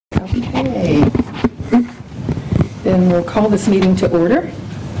Okay. Then we'll call this meeting to order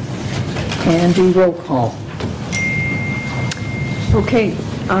and do roll call. Okay,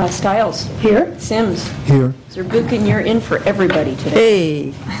 Stiles. Here? Sims. Here. Zerbukin, you're in for everybody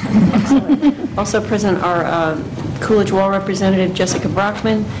today. Hey. Excellent. Also present are Coolidge Wall Representative Jessica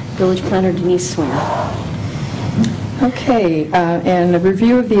Brockman, Village Planner Denise Swinger. Okay, and a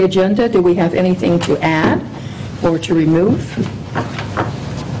review of the agenda. Do we have anything to add or to remove?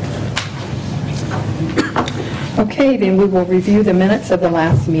 Okay, then we will review the minutes of the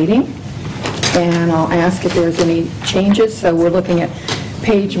last meeting, and I'll ask if there's any changes. So we're looking at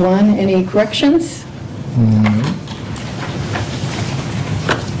page 1. Any corrections?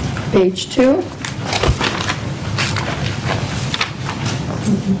 Page 2.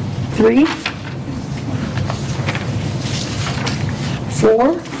 3.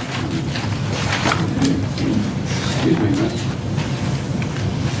 4. Excuse me, miss.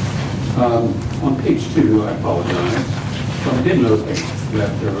 On page 2, I apologize. So I did note that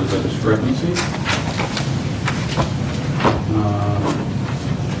there was a discrepancy.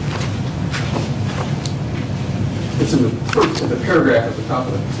 It's in the paragraph at the top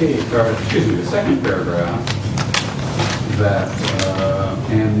of the page, or excuse me, the second paragraph, that,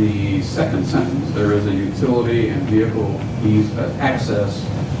 and the second sentence, there is a utility and vehicle access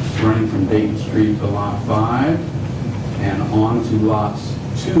running from Dayton Street to Lot 5 and on to Lots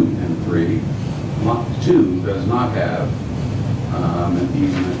 2 and 3. Lot 2 does not have an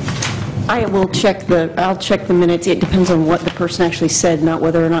easement. I'll check the minutes. It depends on what the person actually said, not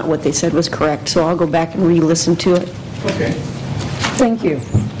whether or not what they said was correct. So I'll go back and re-listen to it. Okay. Thank you.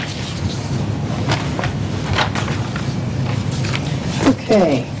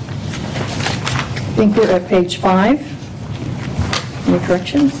 Okay. I think we're at page 5. Any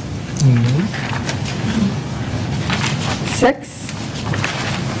corrections? 6.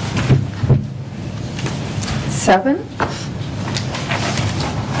 7.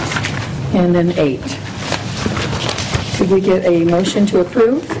 And then 8. Could we get a motion to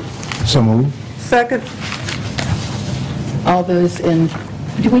approve? So moved. Second. All those in,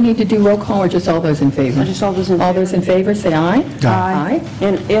 do we need to do roll call or just all those in favor? Just all those in favor. All those in favor, say aye. Aye.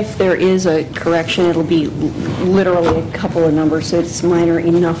 And if there is a correction, it'll be literally a couple of numbers, so it's minor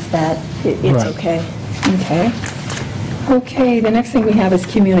enough that it's Right. okay. Okay. Okay, the next thing we have is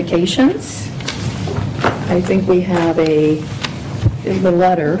communications. I think we have the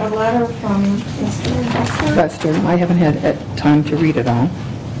letter. A letter from Mr. Buster. I haven't had time to read it all.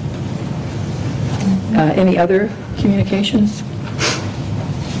 Any other communications?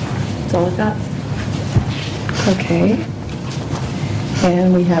 That's all I've got. Okay.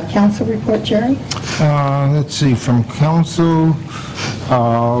 And we have council report, Jerry? Let's see, from council,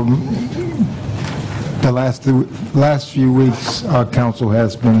 the last few weeks, council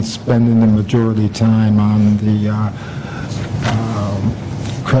has been spending the majority time on the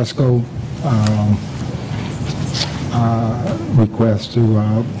Cresco request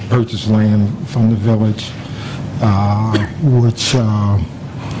to purchase land from the village, which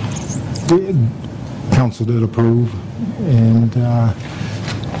council did approve, and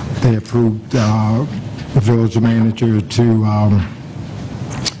they approved the village manager to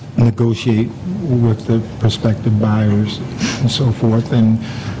negotiate with the prospective buyers and so forth. And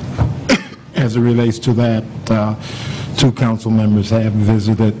as it relates to that, 2 council members have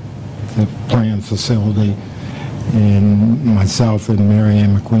visited the planned facility, and myself and Mary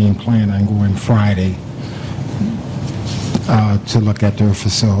Ann McQueen plan on going Friday to look at their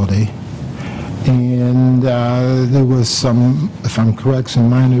facility. And there was some, if I'm correct, some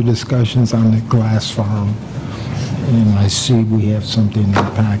minor discussions on the glass farm. And I see we have something in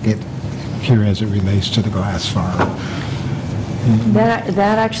the packet here as it relates to the glass farm. That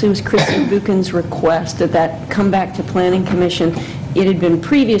actually was Kristen Buchan's request, that come back to Planning Commission. It had been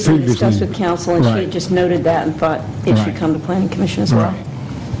previously discussed with council, and she had just noted that and thought it should come to Planning Commission as well. Right.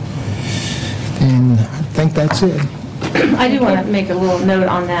 And I think that's it. I do want to make a little note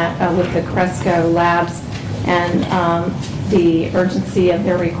on that with the Cresco Labs and the urgency of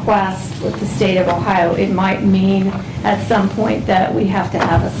their request with the state of Ohio. It might mean at some point that we have to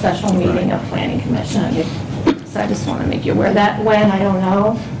have a special meeting of Planning Commission. So I just want to make you aware. That when, I don't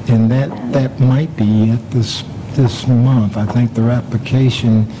know. And that might be it this month. I think their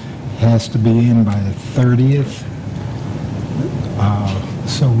application has to be in by the 30th.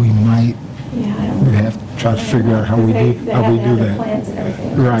 So we might we have to try to figure out how we do that. Plans and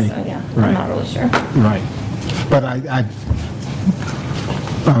everything. Right. So, yeah, Right. I'm not really sure. Right. But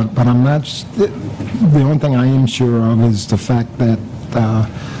but I'm not. The only thing I am sure of is the fact that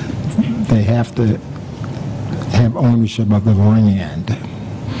they have to have ownership of the land.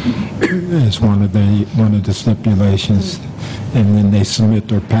 It's one of the stipulations, and then they submit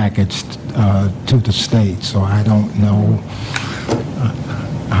their package to the state. So I don't know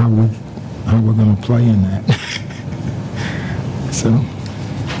how we're going to play in that. So.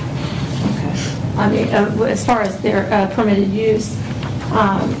 I mean, as far as their permitted use,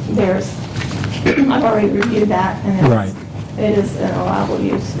 there's, I've already reviewed that, and Right. it is an allowable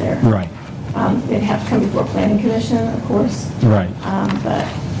use there. Right. It'd have to come before Planning Commission, of course, Right. but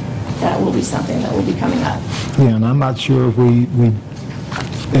that will be something that will be coming up. Yeah, and I'm not sure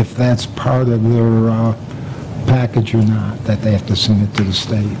if that's part of their package or not, that they have to submit to the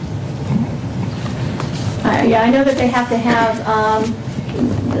state. Yeah, I know that they have to have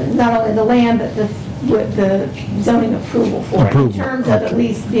not only the land, but the zoning approval for it. In terms of at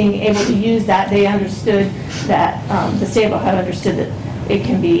least being able to use that, they understood that, the state of Ohio understood that it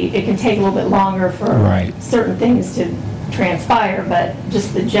can take a little bit longer for certain things to transpire, but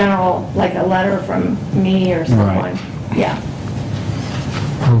just the general, like a letter from me or someone, yeah.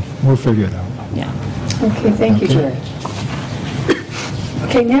 We'll figure it out. Yeah. Okay, thank you, Jerry.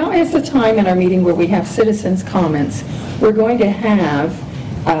 Okay, now is the time in our meeting where we have citizens' comments. We're going to have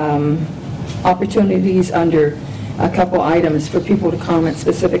opportunities under a couple items for people to comment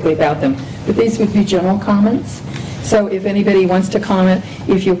specifically about them, but these would be general comments. So if anybody wants to comment,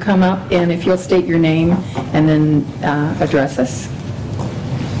 if you'll come up and if you'll state your name and then address us.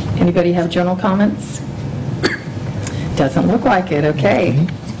 Anybody have general comments? Doesn't look like it, okay.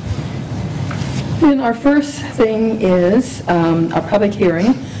 Then our first thing is a public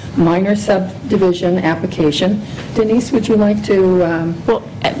hearing, minor subdivision application. Denise, would you like to? Well,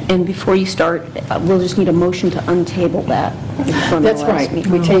 and before you start, we'll just need a motion to untable that from the That's last right,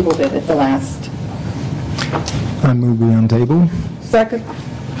 meeting. we tabled it at the last. I move we untable. Second.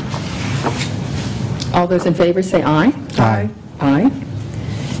 All those in favor say aye. Aye. Aye.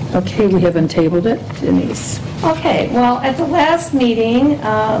 Okay, we have untabled it. Denise. Okay, well, at the last meeting,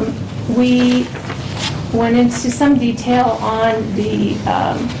 we went into some detail on the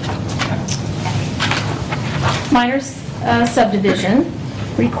minor subdivision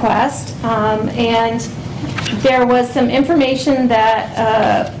request, and there was some information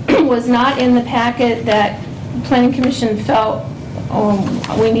that was not in the packet that Planning Commission felt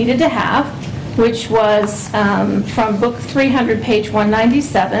we needed to have, which was from Book 300, page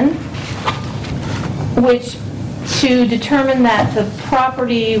 197, which to determine that the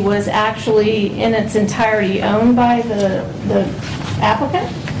property was actually in its entirety owned by the applicant,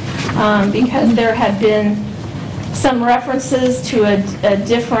 because there had been some references to a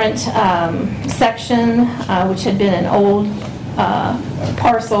different section, which had been an old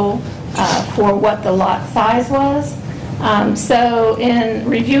parcel for what the lot size was. So in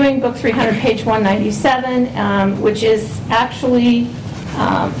reviewing Book 300, page 197, which is actually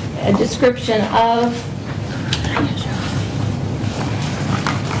a description of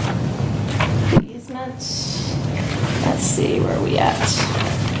the easement. Let's see, where are we at?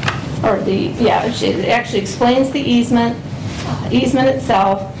 It actually explains the easement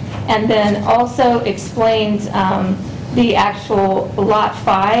itself, and then also explains the actual Lot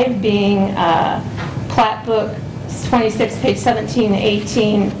 5 being Plat Book 26, page 17 and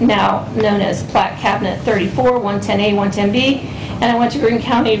 18, now known as Plat Cabinet 34, 110A, 110B. And I went to Greene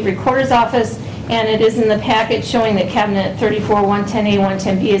County Recorder's Office, and it is in the packet showing that Cabinet 34, 110A,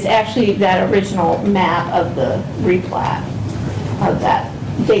 110B is actually that original map of the replat, of that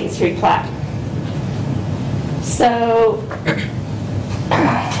Dayton Street plat. So,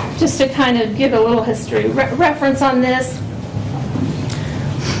 just to kind of give a little history reference on this,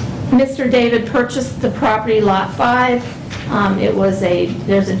 Mr. David purchased the property Lot 5.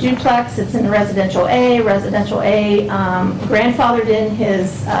 There's a duplex, it's in Residential A. Residential A grandfathered in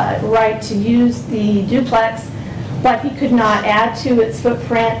his right to use the duplex, but he could not add to its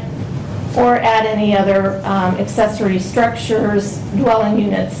footprint or add any other accessory structures, dwelling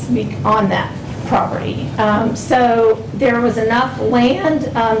units on that property. So there was enough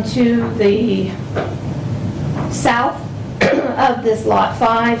land to the south of this Lot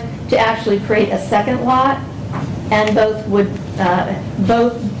 5 to actually create a second lot, and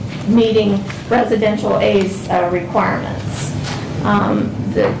both meeting Residential A's requirements.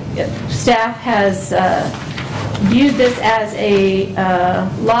 The staff has viewed this as a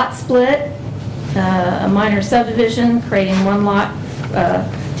lot split, a minor subdivision, creating one lot,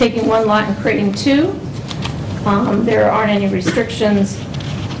 taking one lot and creating two. There aren't any restrictions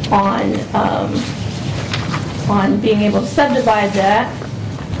on being able to subdivide that.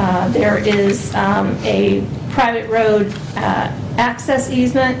 There is a private road access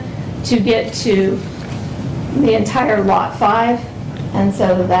easement to get to the entire Lot 5 And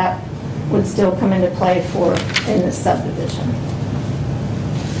so that would still come into play in this subdivision.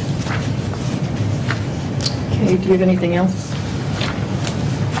 Okay, do you have anything else?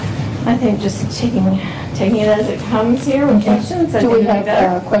 I think just taking it as it comes here with questions. Do we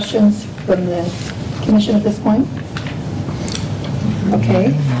have questions from the commission at this point? Okay,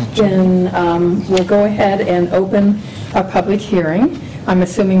 then we'll go ahead and open a public hearing. I'm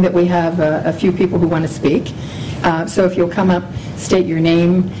assuming that we have a few people who want to speak. So if you'll come up, state your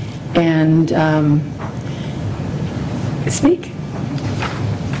name, and speak.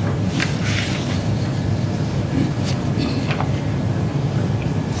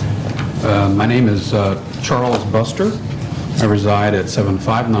 My name is Charles Buster. I reside at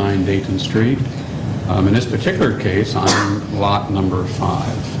 759 Dayton Street. In this particular case, I'm lot number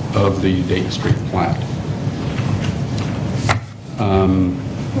 5 of the Dayton Street plat.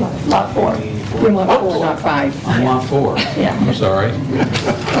 Lot 4. You're lot 4, not 5. I'm lot 4. Yeah. I'm sorry.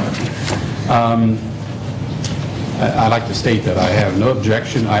 I'd like to state that I have no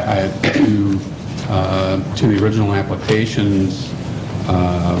objection to the original application's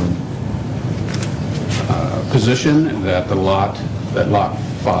position that lot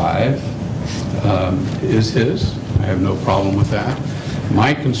 5 is his. I have no problem with that.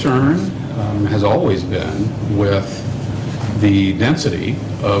 My concern has always been with the density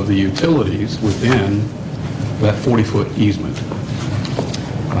of the utilities within that 40-foot easement.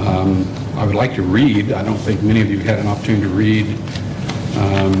 I would like to read, I don't think many of you had an opportunity to read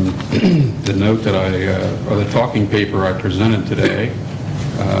the note that or the talking paper I presented today.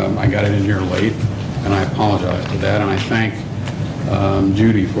 I got it in here late, and I apologize for that, and I thank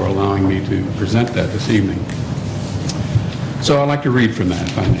Judy for allowing me to present that this evening. So I'd like to read from that,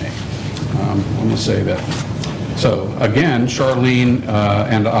 if I may. Let me say that. So again, Charlene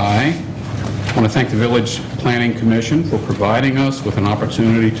and I want to thank the Village Planning Commission for providing us with an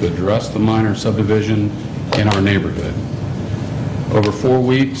opportunity to address the minor subdivision in our neighborhood. Over 4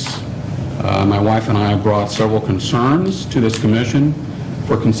 weeks, my wife and I brought several concerns to this commission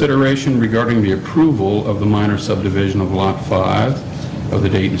for consideration regarding the approval of the minor subdivision of Lot 5 of the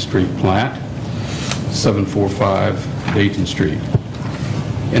Dayton Street plat, 745 Dayton Street.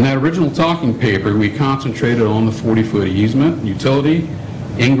 In that original talking paper, we concentrated on the 40-foot easement, utility,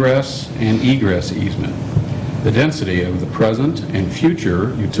 ingress, and egress easement, the density of the present and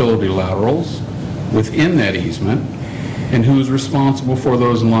future utility laterals within that easement, and who is responsible for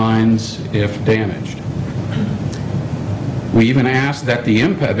those lines if damaged. We even asked that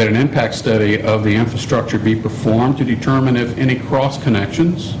an impact study of the infrastructure be performed to determine if any cross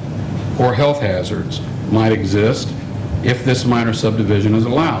connections or health hazards might exist if this minor subdivision is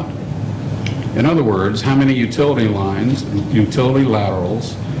allowed. In other words, how many utility lines, utility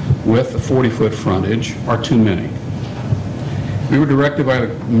laterals with a 40-foot frontage are too many. We were directed by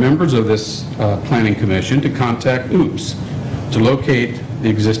the members of this planning commission to contact OOPS to locate the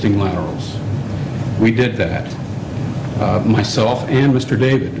existing laterals. We did that. Myself and Mr.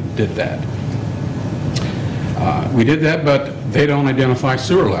 David did that. We did that, but they don't identify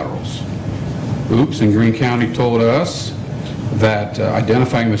sewer laterals. OOPS in Greene County told us that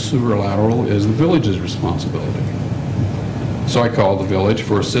identifying the sewer lateral is the village's responsibility. So I called the village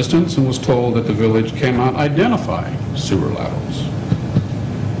for assistance and was told that the village cannot identify sewer laterals.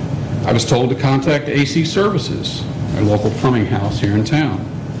 I was told to contact AC Services, a local plumbing house here in town.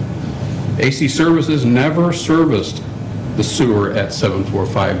 AC Services never serviced the sewer at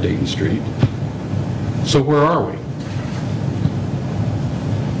 745 Dayton Street. So where are we?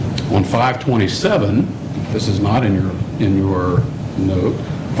 On 527, this is not in your note,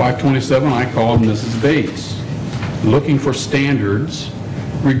 527, I called Mrs. Bates, looking for standards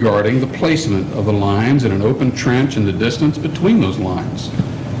regarding the placement of the lines in an open trench and the distance between those lines,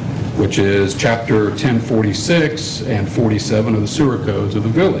 which is Chapter 1046 and 47 of the sewer codes of the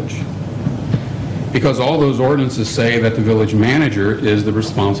village. Because all those ordinances say that the village manager is the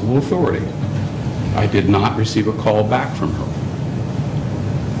responsible authority. I did not receive a call back from her.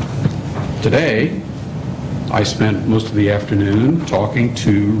 Today, I spent most of the afternoon talking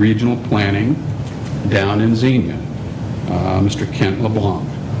to regional planning down in Xenia, Mr. Kent LeBlanc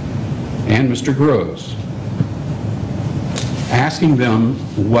and Mr. Groves, asking them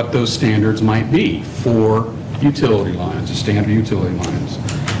what those standards might be for utility lines, the standard utility lines.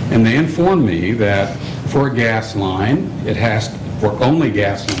 And they informed me that for a gas line, for only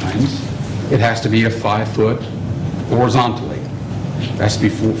gas lines, it has to be a 5-foot horizontally. It has to be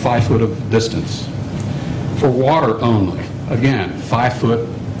 5 foot of distance. For water only, again, 5-foot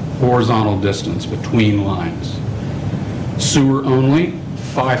horizontal distance between lines. Sewer only,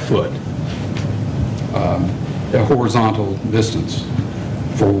 5 foot horizontal distance.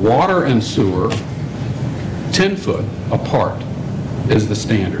 For water and sewer, 10 foot apart is the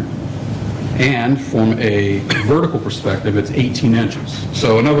standard. And from a vertical perspective, it's 18 inches.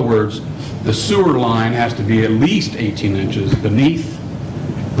 So in other words, the sewer line has to be at least 18 inches beneath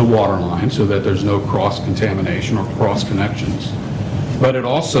the water line so that there's no cross-contamination or cross-connections. But it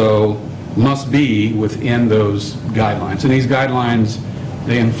also must be within those guidelines. And these guidelines,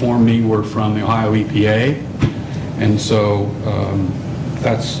 they inform me, were from the Ohio EPA. And so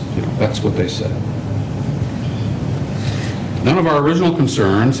that's what they said. None of our original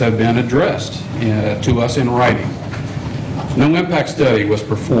concerns have been addressed to us in writing. No impact study was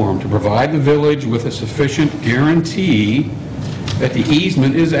performed to provide the village with a sufficient guarantee that the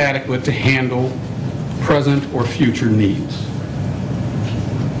easement is adequate to handle present or future needs.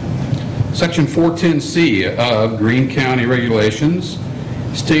 Section 410C of Greene County regulations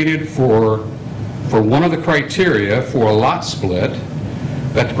stated for one of the criteria for a lot split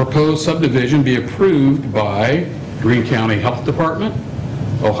that the proposed subdivision be approved by Greene County Health Department,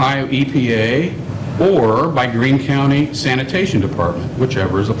 Ohio EPA, or by Greene County Sanitation Department,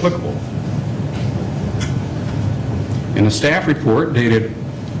 whichever is applicable. In a staff report dated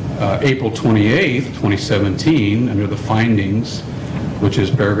April 28, 2017, under the findings, which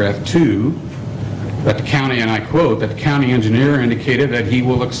is paragraph 2, that the county, and I quote, that the county engineer indicated that he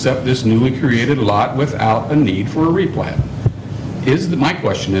will accept this newly created lot without a need for a replat. My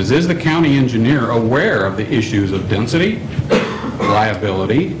question is the county engineer aware of the issues of density,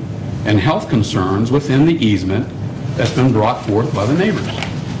 liability, and health concerns within the easement that's been brought forth by the neighbors?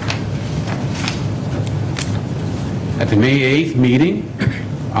 At the May 8th meeting,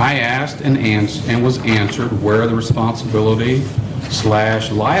 I asked and was answered where the responsibility /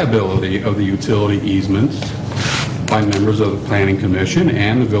 liability of the utility easements by members of the Planning Commission,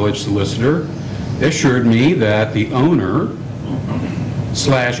 and the village solicitor assured me that the owner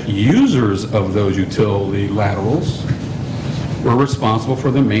 / users of those utility laterals were responsible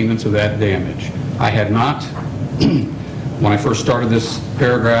for the maintenance of that damage. I had not, when I first started this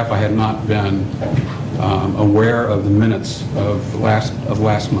paragraph, I had not been aware of the minutes of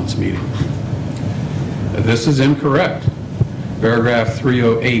last month's meeting. This is incorrect. Paragraph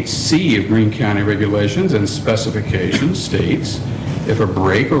 308C of Greene County regulations and specifications states, if a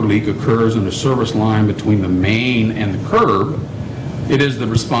break or leak occurs in the service line between the main and the curb, it is the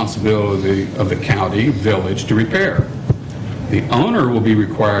responsibility of the county village to repair. The owner will be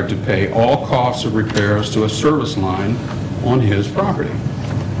required to pay all costs of repairs to a service line on his property.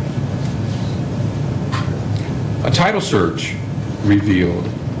 A title search revealed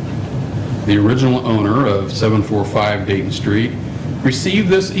the original owner of 745 Dayton Street received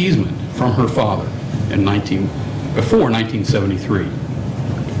this easement from her father before 1973.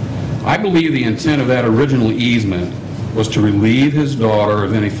 I believe the intent of that original easement was to relieve his daughter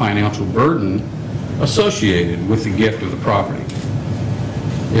of any financial burden associated with the gift of the property.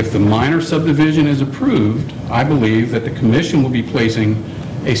 If the minor subdivision is approved, I believe that the commission will be placing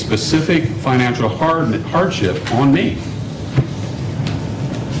a specific financial hardship on me.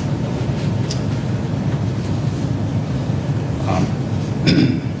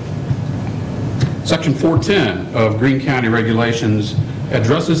 Section 410 of Greene County regulations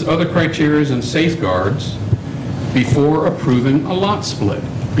addresses other criteria and safeguards before approving a lot split.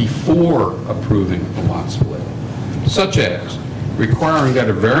 Such as requiring that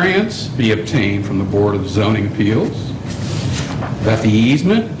a variance be obtained from the Board of Zoning Appeals, that the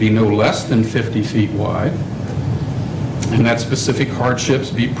easement be no less than 50 feet wide, and that specific hardships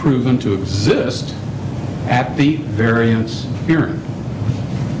be proven to exist at the variance hearing.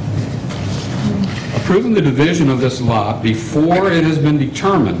 Approving the division of this lot before it has been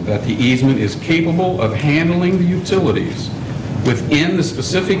determined that the easement is capable of handling the utilities within the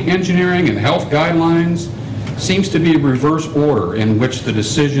specific engineering and health guidelines seems to be a reverse order in which the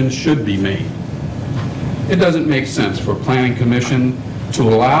decision should be made. It doesn't make sense for a planning commission to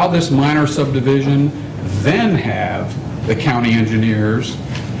allow this minor subdivision, then have the county engineers,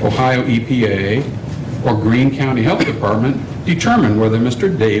 Ohio EPA, or Greene County Health Department determine whether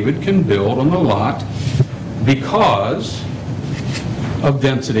Mr. David can build on the lot because of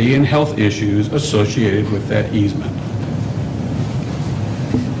density and health issues associated with that easement.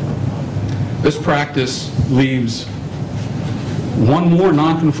 This practice leaves one more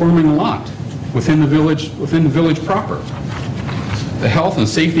non-conforming lot within the village proper. The health and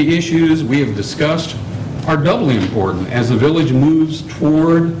safety issues we have discussed are doubly important as the village moves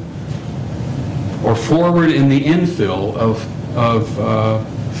toward or forward in the infill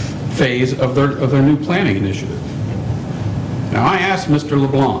phase of their new planning initiative. Now, I asked Mr.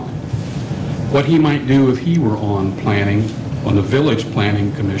 LeBlanc what he might do if he were on planning on the Village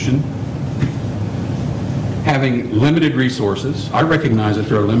Planning Commission, having limited resources. I recognize that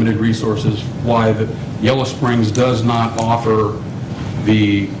there are limited resources, why the Yellow Springs does not offer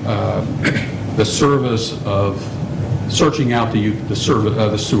the service of searching out the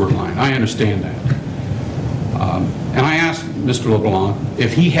sewer line. I understand that. And I asked Mr. LeBlanc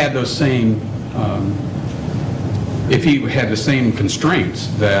if he had those same constraints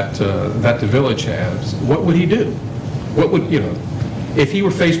that the village has, what would he do? What would, if he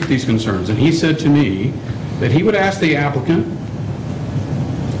were faced with these concerns? And he said to me that he would ask the applicant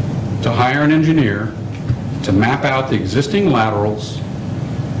to hire an engineer to map out the existing laterals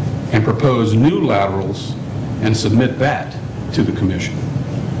and propose new laterals and submit that to the commission.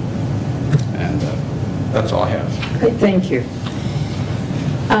 And that's all I have. Great, thank you.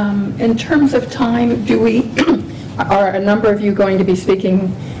 In terms of time, are a number of you going to be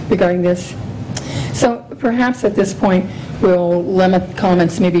speaking regarding this? So perhaps at this point, we'll limit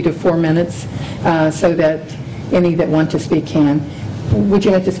comments maybe to 4 minutes so that any that want to speak can. Would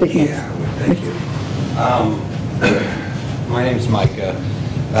you like to speak? Yeah, thank you. My name's Micah.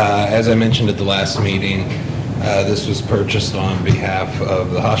 As I mentioned at the last meeting, this was purchased on behalf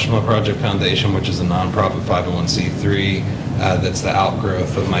of the Hashima Project Foundation, which is a nonprofit 501c3 that's the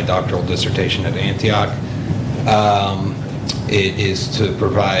outgrowth of my doctoral dissertation at Antioch. It is to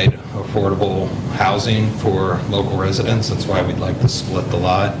provide affordable housing for local residents. That's why we'd like to split the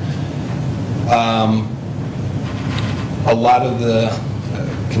lot. A lot of the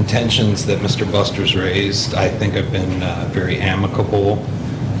contentions that Mr. Buster's raised, I think have been very amicable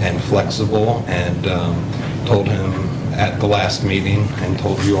and flexible, and told him at the last meeting and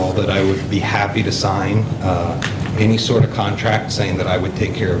told you all that I would be happy to sign any sort of contract saying that I would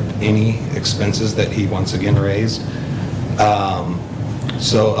take care of any expenses that he once again raised.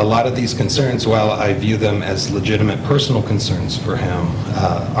 So a lot of these concerns, while I view them as legitimate personal concerns for him,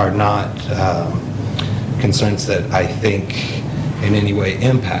 are not concerns that I think in any way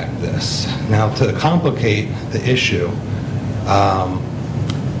impact this. Now, to complicate the issue,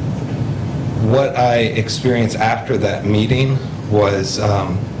 what I experienced after that meeting was,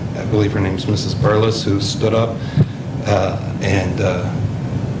 I believe her name's Mrs. Burles, who stood up and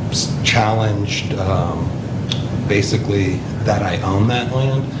challenged basically that I own that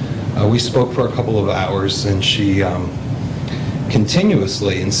land. We spoke for a couple of hours, and she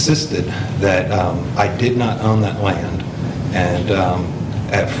continuously insisted that I did not own that land. And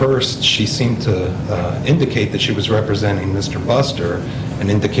at first, she seemed to indicate that she was representing Mr. Buster and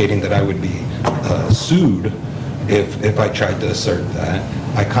indicating that I would be sued if I tried to assert that.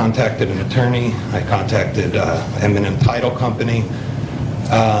 I contacted an attorney. I contacted M&M Title Company,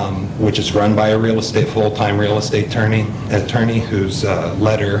 which is run by a full-time real estate attorney whose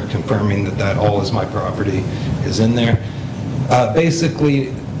letter confirming that all is my property is in there.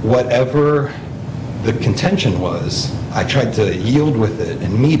 Basically, whatever the contention was, I tried to yield with it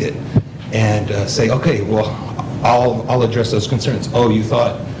and meet it and say, okay, well, I'll address those concerns. Oh, you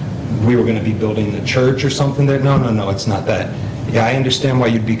thought we were going to be building a church or something there? No, it's not that. Yeah, I understand why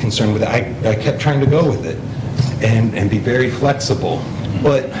you'd be concerned with it. I kept trying to go with it and be very flexible.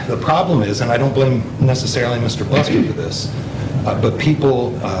 But the problem is, and I don't blame necessarily Mr. Buster for this, but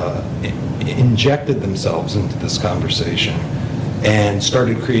people injected themselves into this conversation and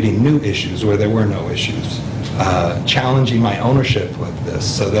started creating new issues where there were no issues, challenging my ownership with this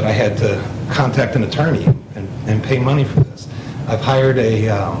so that I had to contact an attorney and pay money for this. I've hired a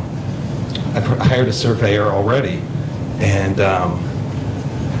surveyor already, and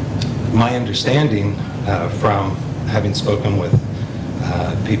my understanding from having spoken with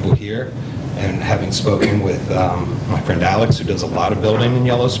people here and having spoken with my friend Alex, who does a lot of building in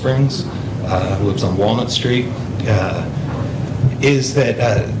Yellow Springs, who lives on Walnut Street, is that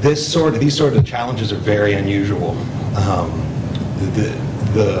these sort of challenges are very unusual.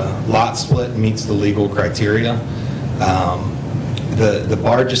 The lot split meets the legal criteria. The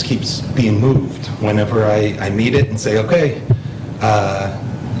bar just keeps being moved whenever I meet it and say, okay,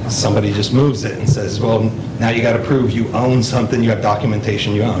 somebody just moves it and says, well, now you got to prove you own something, you have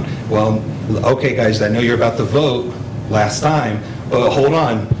documentation you own. Well, okay, guys, I know you're about to vote last time, but hold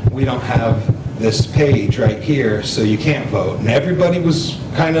on, we don't have this page right here, so you can't vote. And everybody was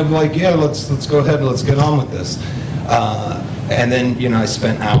kind of like, yeah, let's go ahead and let's get on with this. And then, I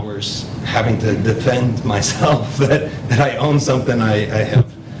spent hours having to defend myself that I own something I have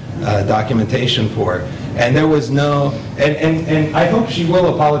documentation for. And there was no, and I hope she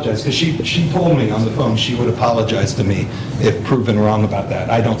will apologize, because she told me on the phone she would apologize to me if proven wrong about that.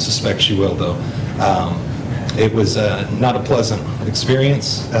 I don't suspect she will, though. It was not a pleasant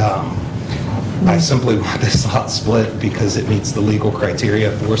experience. I simply want this lot split because it meets the legal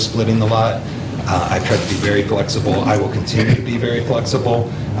criteria for splitting the lot. I try to be very flexible. I will continue to be very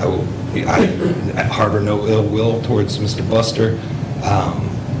flexible. I harbor no ill will towards Mr. Buster.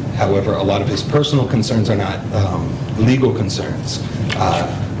 However, a lot of his personal concerns are not legal concerns.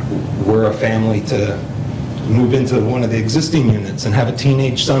 We're a family to move into one of the existing units and have a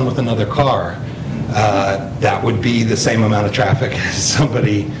teenage son with another car. That would be the same amount of traffic as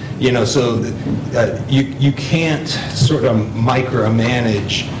somebody, so you can't sort of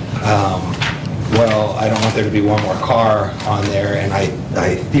micromanage, well, I don't want there to be one more car on there, and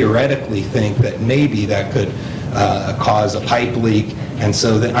I theoretically think that maybe that could cause a pipe leak. And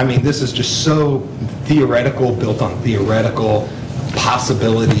so, this is just so theoretical, built on theoretical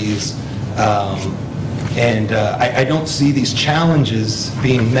possibilities. I don't see these challenges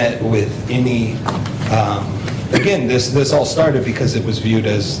being met with any, again, this all started because it was viewed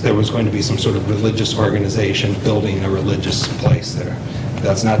as there was going to be some sort of religious organization building a religious place there.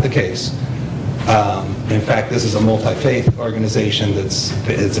 That's not the case. In fact, this is a multi-faith organization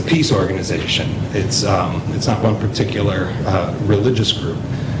it's a peace organization. It's not one particular religious group.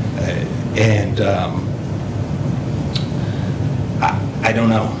 I don't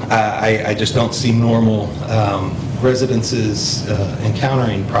know. I just don't see normal residences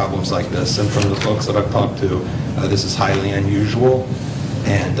encountering problems like this. And from the folks that I've talked to, this is highly unusual.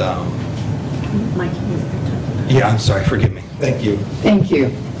 And yeah, I'm sorry. Forgive me. Thank you. Thank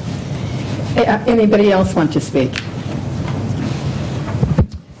you. Anybody else want to speak?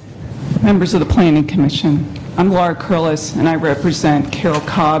 Members of the Planning Commission, I'm Laura Curlis, and I represent Carol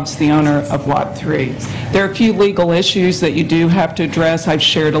Cobbs, the owner of Lot 3. There are a few legal issues that you do have to address. I've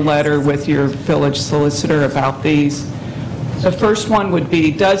shared a letter with your village solicitor about these. The first one would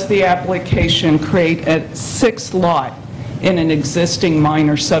be, does the application create a 6th lot in an existing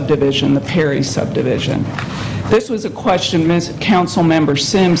minor subdivision, the Perry subdivision? This was a question Council Member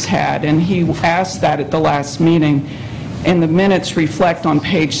Sims had, and he asked that at the last meeting. And the minutes reflect on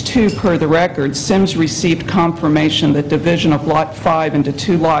page 2, per the record, Sims received confirmation that division of Lot 5 into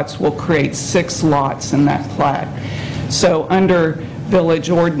 2 lots will create 6 lots in that plat. So under Village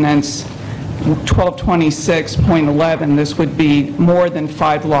Ordinance 1226.11, this would be more than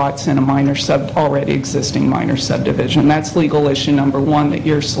 5 lots in a already existing minor subdivision. That's legal issue number 1 that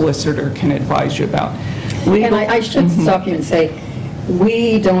your solicitor can advise you about. And I should stop you and say,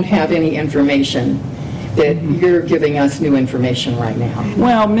 we don't have any information that you're giving us new information right now.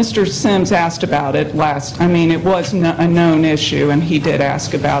 Well, Mr. Sims asked about it it was a known issue, and he did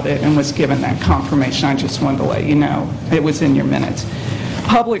ask about it and was given that confirmation. I just wanted to let you know. It was in your minutes.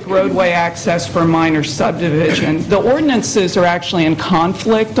 Public roadway access for minor subdivision. The ordinances are actually in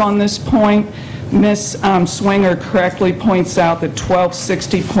conflict on this point. Ms. Swinger correctly points out that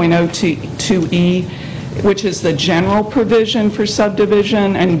 1260.02E, which is the general provision for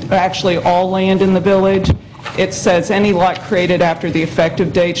subdivision and actually all land in the village. It says any lot created after the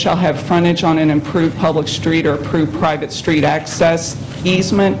effective date shall have frontage on an improved public street or approved private street access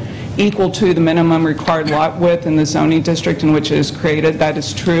easement equal to the minimum required lot width in the zoning district in which it is created. That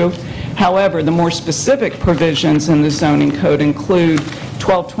is true. However, the more specific provisions in the zoning code include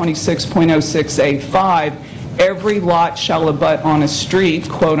 1226.06A5, every lot shall abut on a street,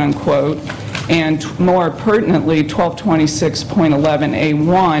 quote unquote, and more pertinently,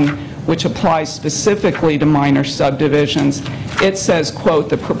 1226.11A1, which applies specifically to minor subdivisions. It says, quote,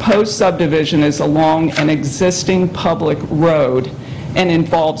 the proposed subdivision is along an existing public road and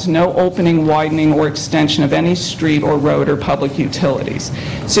involves no opening, widening, or extension of any street or road or public utilities.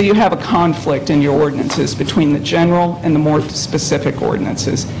 So you have a conflict in your ordinances between the general and the more specific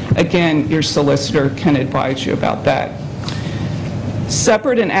ordinances. Again, your solicitor can advise you about that.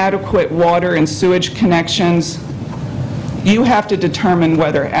 Separate and adequate water and sewage connections. You have to determine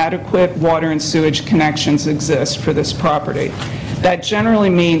whether adequate water and sewage connections exist for this property. That generally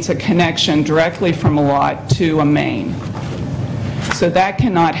means a connection directly from a lot to a main. So that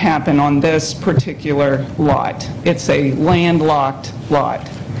cannot happen on this particular lot. It's a landlocked lot.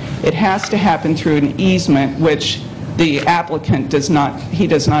 It has to happen through an easement, which the applicant does not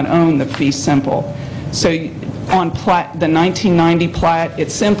own the fee simple. So on the 1990 plat,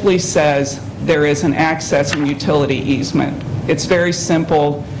 it simply says there is an access and utility easement. It's very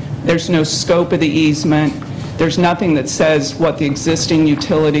simple. There's no scope of the easement. There's nothing that says what the existing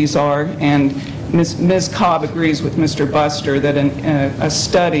utilities are, and Ms. Cobb agrees with Mr. Buster that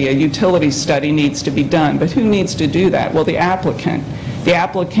a utility study needs to be done. But who needs to do that? Well, the applicant. The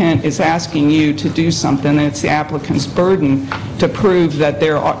applicant is asking you to do something, and it's the applicant's burden to prove that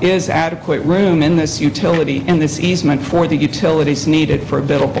there is adequate room in this easement for the utilities needed for a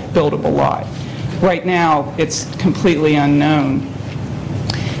buildable lot. Right now, it's completely unknown.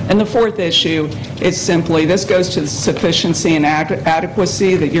 And the fourth issue is simply, this goes to the sufficiency and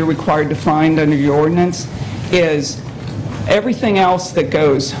adequacy that you're required to find under your ordinance, is everything else that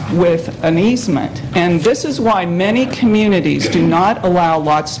goes with an easement. And this is why many communities do not allow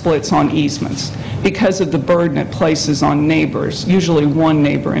lot splits on easements, because of the burden it places on neighbors, usually one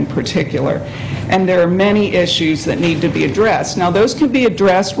neighbor in particular. And there are many issues that need to be addressed. Now, those can be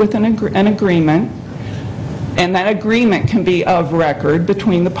addressed with an agreement, and that agreement can be of record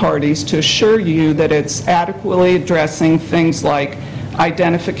between the parties to assure you that it's adequately addressing things like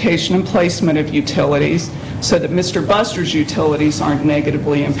identification and placement of utilities, so that Mr. Buster's utilities aren't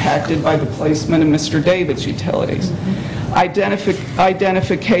negatively impacted by the placement of Mr. David's utilities.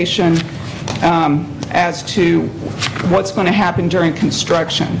 Identification as to what's going to happen during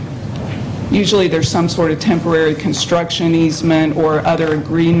construction. Usually there's some sort of temporary construction easement or other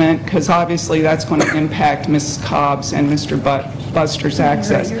agreement, because obviously that's going to impact Mrs. Cobb's and Mr. Buster's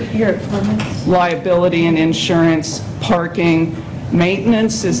access. Liability and insurance, parking,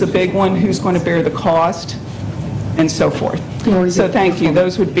 maintenance is a big one, who's going to bear the cost, and so forth. So thank you.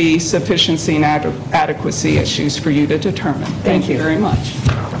 Those would be sufficiency and adequacy issues for you to determine. Thank you very much.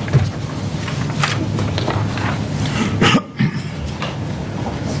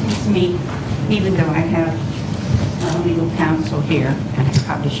 Excuse me, even though I have legal counsel here, and I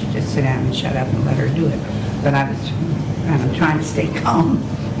probably should just sit down and shut up and let her do it, but I'm trying to stay calm,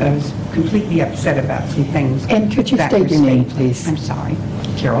 but I was completely upset about some things. And could you state your name, please? I'm sorry.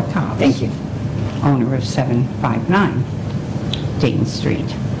 Carol Cobbs. Thank you. Owner of 759 Dayton Street.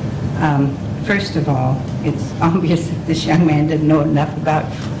 First of all, it's obvious that this young man didn't know enough about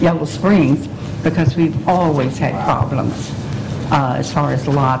Yellow Springs, because we've always had problems as far as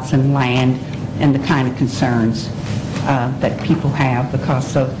lots and land and the kind of concerns that people have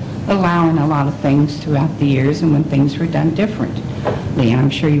because of allowing a lot of things throughout the years and when things were done differently. And I'm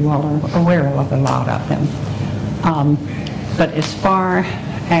sure you all are aware of a lot of them. But as far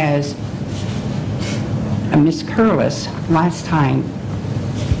as Ms. Curlis, last time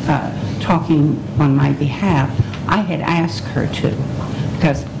talking on my behalf, I had asked her to,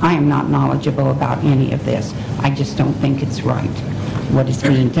 because I am not knowledgeable about any of this. I just don't think it's right what is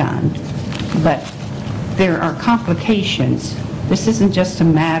being done. But there are complications. This isn't just a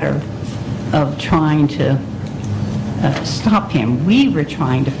matter of trying to stop him. We were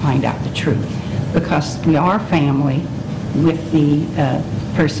trying to find out the truth, because we are family with the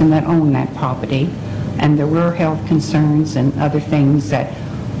person that owned that property, and there were health concerns and other things that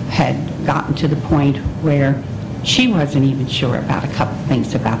had gotten to the point where she wasn't even sure about a couple of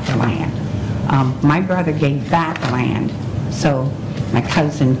things about the land. My brother gave back land so my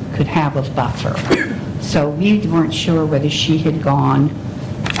cousin could have a buffer. So we weren't sure whether she had gone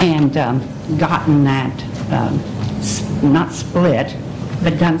and gotten that, not split,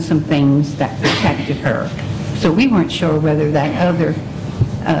 but done some things that protected her. So we weren't sure whether that other,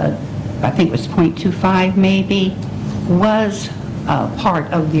 I think it was .25 maybe, was part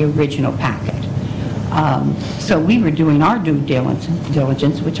of the original packet. So we were doing our due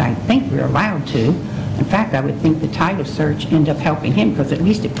diligence, which I think we're allowed to. In fact, I would think the title search ended up helping him, because at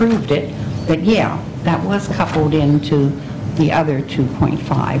least it proved it, that yeah, that was coupled into the other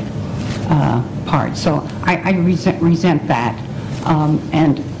 2.5 part. So I resent that.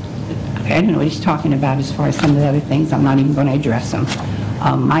 And I don't know what he's talking about as far as some of the other things. I'm not even going to address them.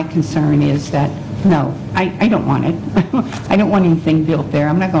 My concern is that, no, I don't want it. I don't want anything built there.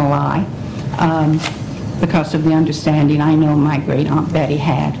 I'm not going to lie. Because of the understanding I know my great Aunt Betty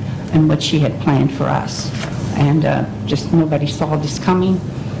had and what she had planned for us. And just nobody saw this coming,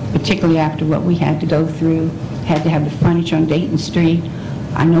 particularly after what we had to go through, had to have the frontage on Dayton Street.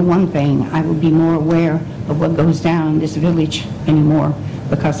 I know one thing, I will be more aware of what goes down in this village anymore,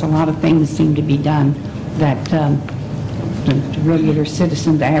 because a lot of things seem to be done that the regular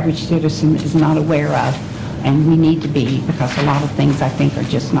citizen, the average citizen, is not aware of, and we need to be, because a lot of things I think are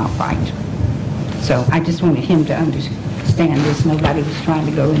just not right. So I just wanted him to understand this. Nobody was trying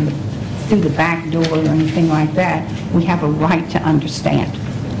to go through the back door or anything like that. We have a right to understand.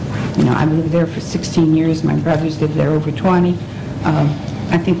 You know, I lived there for 16 years. My brothers lived there over 20.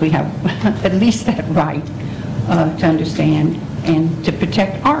 I think we have at least that right to understand and to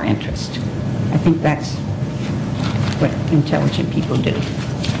protect our interest. I think that's what intelligent people do.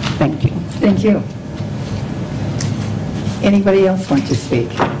 Thank you. Thank you. Anybody else want to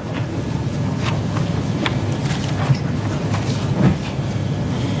speak?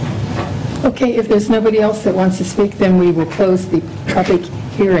 Okay, if there's nobody else that wants to speak, then we will close the public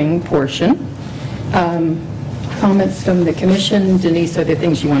hearing portion. Comments from the commission? Denise, are there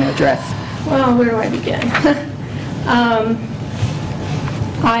things you want to address? Well, where do I begin?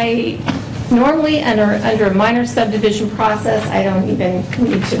 I normally, under a minor subdivision process, I don't even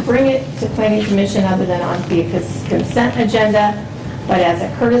need to bring it to Planning Commission other than on the consent agenda. But as a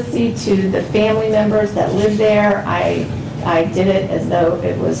courtesy to the family members that live there, I did it as though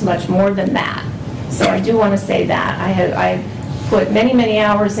it was much more than that. So I do want to say that. I put many, many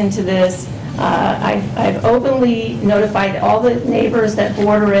hours into this. I've openly notified all the neighbors that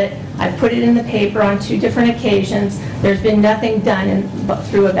border it. I've put it in the paper on 2 different occasions. There's been nothing done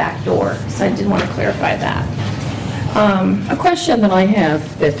through a back door. So I did want to clarify that. A question that I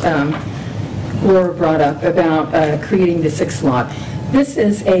have that Laura brought up about creating the 6th lot. This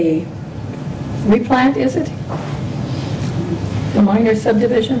is a replat, is it? The minor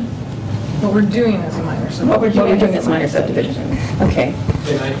subdivision? What we're doing is a minor subdivision. What we're doing is minor subdivision. Okay.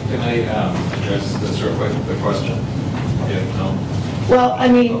 Can I address this real quick, the question? Yeah, no? Well, I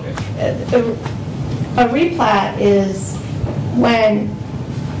mean, Okay. a replat is when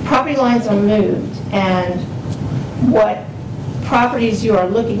property lines are moved and what properties you are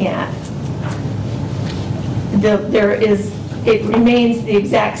looking at, it remains the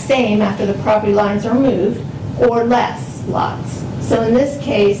exact same after the property lines are moved, or less lots. So in this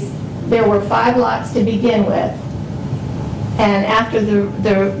case, there were 5 lots to begin with, and after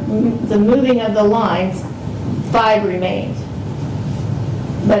the moving of the lines, 5 remained.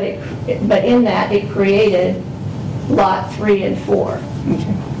 But in that, it created lot 3 and 4.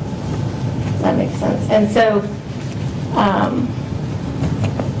 Okay. Does that make sense? And so,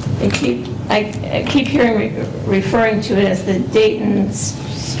 I keep hearing referring to it as the Dayton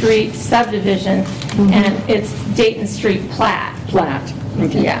Street subdivision, and it's Dayton Street plat. Plat.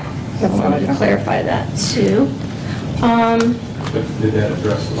 Okay. Yeah, I wanted to clarify that too. But did that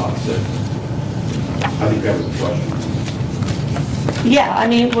address lot 6? I think that was the question. Yeah, I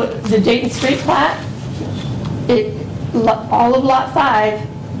mean, the Dayton Street plat, all of lot 5,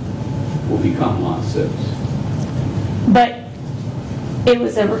 Will become lot 6. but it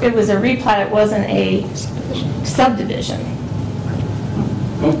was a replat, it wasn't a subdivision.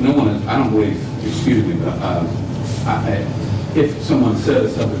 No one is, I don't believe, excuse me, but if someone said a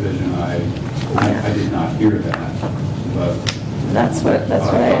subdivision, I did not hear that, but. That's what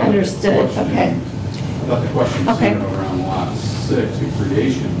I understood, okay. I thought the question was Okay. centered around lot 6, the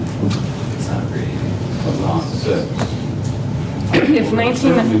creation of lot 6. If Well, it would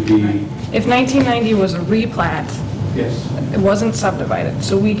certainly be, If 1990 was a replat, yes, it wasn't subdivided,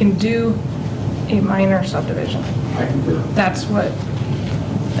 so we can do a minor subdivision. I concur. That's what,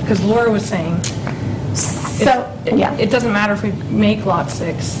 because Laura was saying, So, yeah. it doesn't matter if we make lot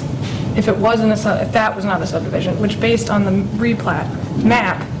 6, if it wasn't if that was not a subdivision, which based on the replat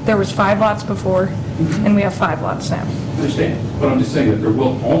map, there was 5 lots before, and we have 5 lots now. I understand, but I'm just saying that there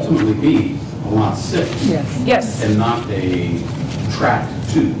will ultimately be a lot 6. Yes. Yes, And not a tract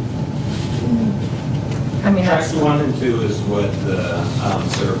 2. I mean, Track that's, 1 and 2 is what the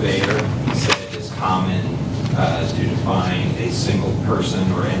surveyor said is common to define a single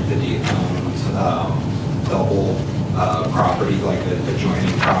person or entity owns the whole property, like the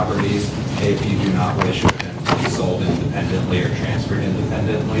adjoining properties, if you do not wish for them to be sold independently or transferred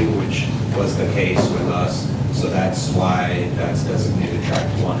independently, which was the case with us. So that's why that's designated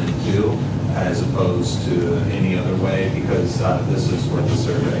tract 1 and 2, as opposed to any other way, because this is what the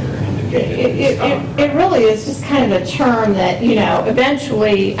surveyor indicated. It really is just kind of a term that,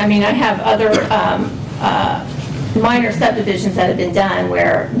 eventually, I mean, I have other minor subdivisions that have been done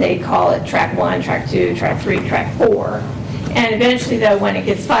where they call it tract 1, tract 2, tract 3, tract 4. And eventually, though, when it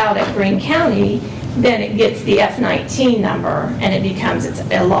gets filed at Greene County, then it gets the F-19 number, and it becomes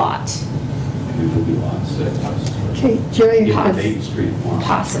a lot, It will be lot 6. Okay, Jerry, In the has, Dayton Street farm.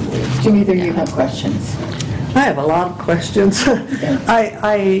 possibly. do either of you have questions? I have a lot of questions.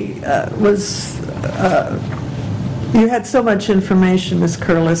 You had so much information, Ms.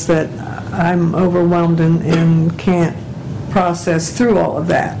 Curlis, that I'm overwhelmed and can't process through all of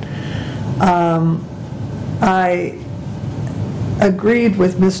that. I agreed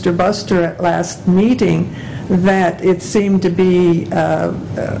with Mr. Buster at last meeting that it seemed to be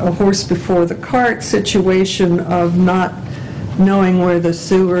a horse before the cart situation of not knowing where the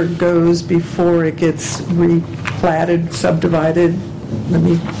sewer goes before it gets replatted, subdivided, let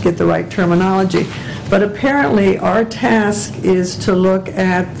me get the right terminology. But apparently our task is to look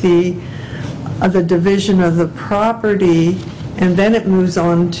at the division of the property, and then it moves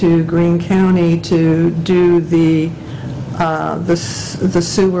on to Greene County to do the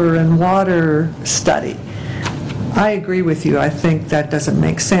sewer and water study. I agree with you. I think that doesn't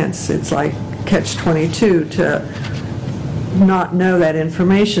make sense. It's like catch-22 to not know that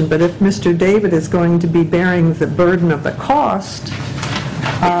information, but if Mr. David is going to be bearing the burden of the cost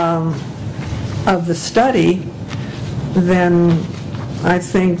of the study, then I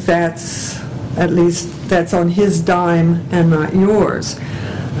think that's, at least, that's on his dime and not yours.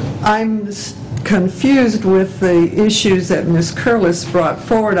 I'm confused with the issues that Ms. Curlis brought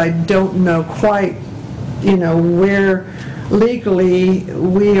forward. I don't know quite, where legally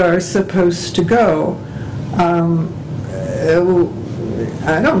we are supposed to go.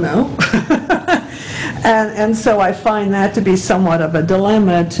 I don't know. And so I find that to be somewhat of a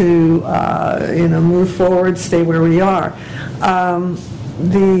dilemma to, move forward, stay where we are.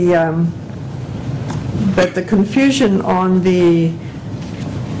 But the confusion on the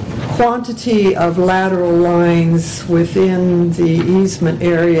quantity of lateral lines within the easement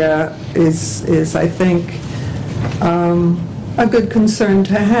area is I think, a good concern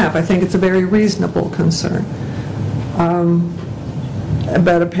to have. I think it's a very reasonable concern.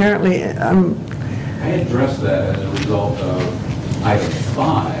 But apparently, I addressed that as a result of item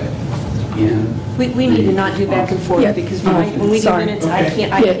 5 in... We need to not do back and forth, Yeah. because when we do Sorry. minutes, I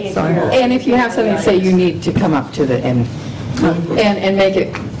can't Yeah, sorry. hear. And if you have something to say, you need to come up to the, and make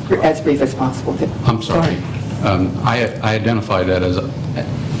it as brief as possible. I'm sorry. I identified that as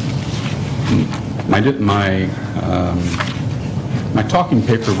my talking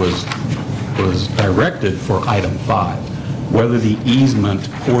paper was directed for item 5, whether the easement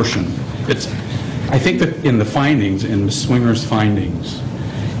portion. I think that in the findings, in Ms. Swinger's findings,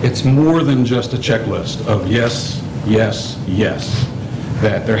 it's more than just a checklist of yes, yes, yes.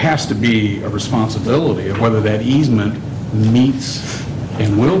 That there has to be a responsibility of whether that easement meets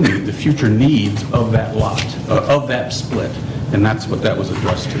and will meet the future needs of that lot, of that split. And that's what that was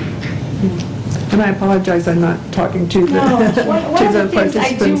addressed to. and I apologize, I'm not talking to the, No, to one of the the things I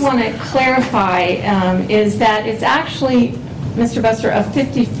do participants. want to clarify is that it's actually, Mr. Buster, a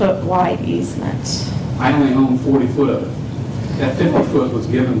 50-foot wide easement. I only own 40 foot of it. That 50 foot was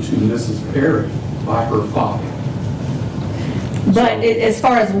given to Mrs. Perry by her father. But as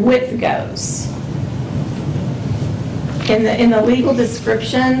far as width goes, in the legal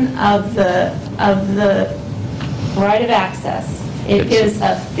description of the right of access, it is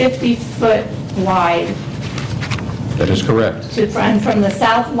a 50-foot wide. That is correct. From the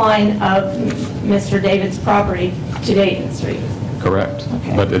south line of Mr. David's property to Dayton Street. Correct.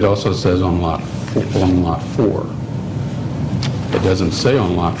 Okay. But it also says on lot 4. It doesn't say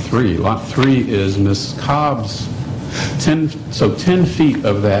on lot 3. Lot 3 is Miss Cobb's 10 feet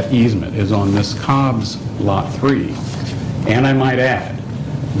of that easement is on Miss Cobb's lot 3. And I might add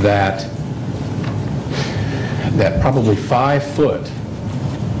that probably 5 foot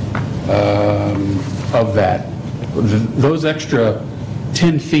of that, those extra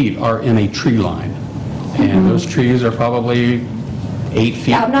 10 feet are in a tree line. And those trees are probably 8 feet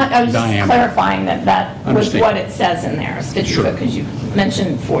Yeah, I was just diameter. clarifying that was Understand. what it says in there, is 50 Sure. foot, because you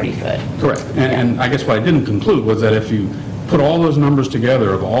mentioned 40 foot. Correct. And I guess what I didn't conclude was that if you put all those numbers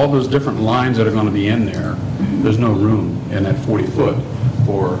together of all those different lines that are going to be in there, there's no room in that 40 foot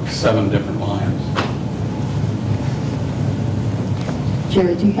for 7 different lines.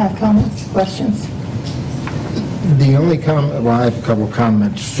 Jerry, do you have comments, questions? The only comment, well, I have a couple of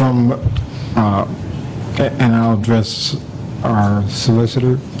comments from, and I'll address our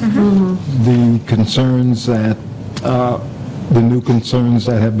solicitor. The concerns that, the new concerns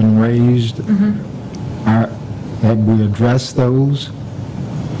that have been raised, have we addressed those?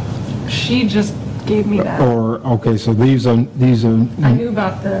 She just gave me that. Or, okay, so these are, I knew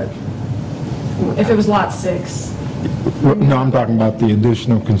about if it was lot 6. no, I'm talking about the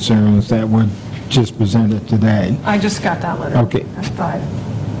additional concerns that were just presented today. I just got that letter. Okay. At 5.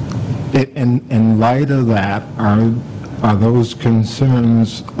 In light of that, are those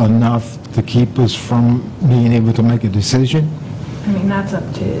concerns enough to keep us from being able to make a decision? I mean, that's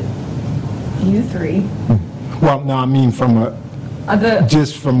up to you 3. Well, no, I mean from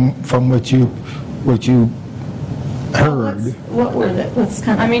just from what you heard. Let's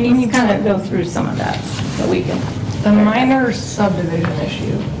kind I mean, you need of go through some of that, so we can... The minor subdivision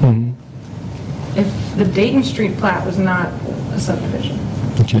issue. If the Dayton Street plat was not a subdivision,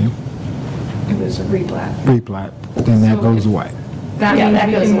 Okay, it was a replat. replat, then that So goes if- away. That Yeah, means that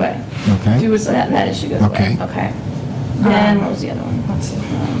we goes can away. Okay, Do So that issue goes away. Okay. Okay. Then, what was the other one? Let's see.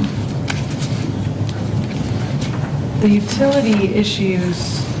 The utility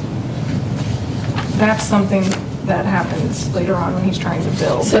issues, that's something that happens later on when he's trying to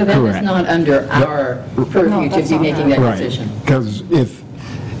build. So that is Correct. not under our purview to that's be not making that right. decision. Because if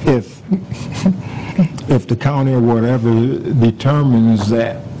the county or whatever determines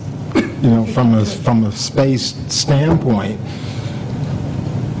that from a space standpoint,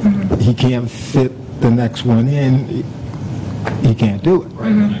 he can't fit the next one in, he can't do it.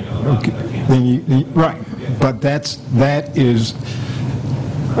 Okay. Then right, but that is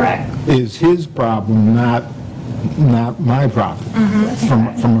Correct. is his problem, not my problem,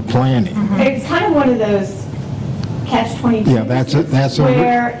 from a planning. It's kind of one of those catch-22. Yeah, that's a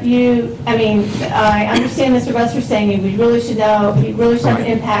where I understand Mr. Buster saying you really should have an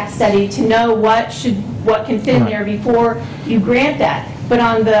impact study to know what can fit in there before you grant that. But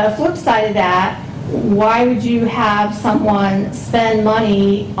on the flip side of that, why would you have someone spend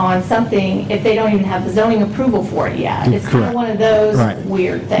money on something if they don't even have the zoning approval for it yet? It's kind of one of those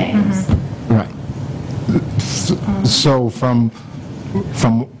weird things. Right. So from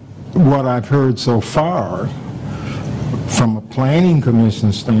what I've heard so far, from a planning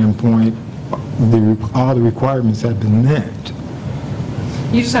commission standpoint, all the requirements have been met.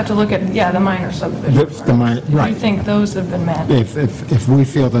 You just have to look at, the minor subdivision. Right. You think those have been met? If we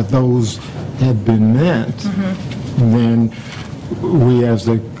feel that those have been met, then we as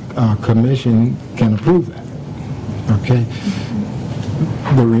the commission can approve that. Okay?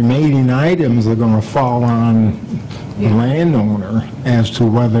 The remaining items are going to fall on the landowner as to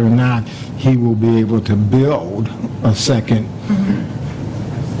whether or not he will be able to build a second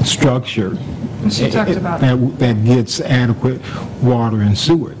structure She talked about that gets adequate water and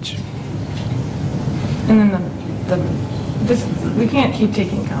sewage. And then we can't keep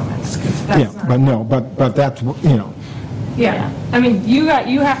taking comments because that's not. But that's, Yeah, I mean, you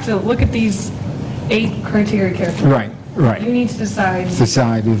have to look at these 8 criteria carefully. Right. You need to decide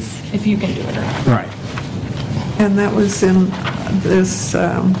if you can do it or not. Right. And that was in this,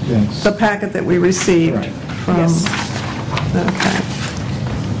 the packet that we received from... Yes. Okay.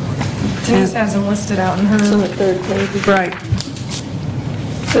 Denise has them listed out in her... It's on the 3rd page. Right.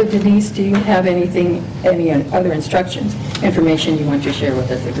 So Denise, do you have any other instructions, information you want to share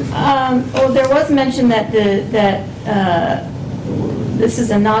with us at this point? Well, there was mention that this is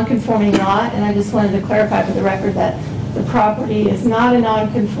a non-conforming lot, and I just wanted to clarify for the record that the property is not a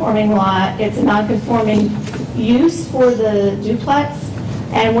non-conforming lot. It's a non-conforming use for the duplex,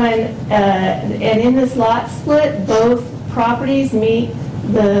 and in this lot split, both properties meet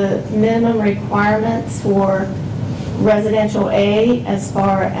the minimum requirements for residential A as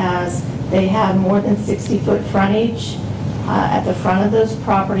far as they have more than 60-foot frontage at the front of those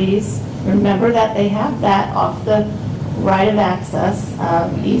properties. Remember that they have that off the right of access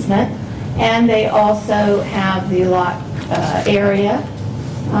easement, and they also have the lot area,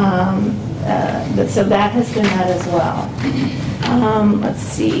 so that has been met as well. Let's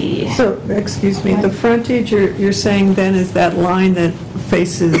see. So, excuse me, the frontage you're saying then is that line that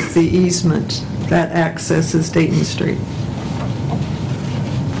faces the easement that accesses Dayton Street?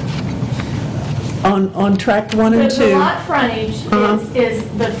 On tract 1 and 2? The lot frontage is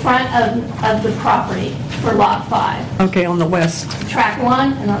the front of the property for lot 5. Okay, on the west. Tract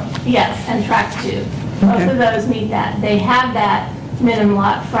 1, and tract 2. Both of those meet that. They have that minimum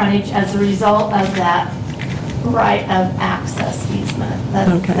lot frontage as a result of that right of access easement.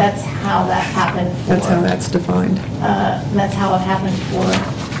 That's how that happened for... That's how that's defined. That's how it happened for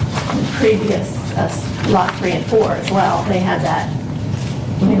the previous lot 3 and 4 as well. They had that.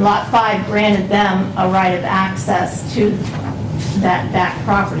 I mean, lot 5 granted them a right of access to that back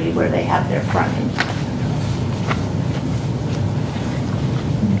property where they have their frontage.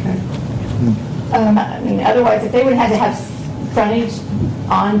 I mean, otherwise, if they would have had to have frontage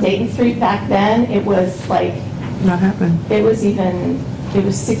on Dayton Street back then, it was like... Not happening. It was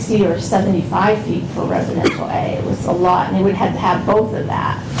 60 or 75 feet for residential A. It was a lot, and they would have to have both of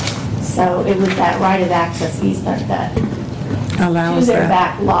that. So it was that right of access easement that allows to their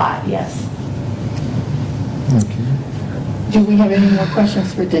that. back lot, yes. Okay. Do we have any more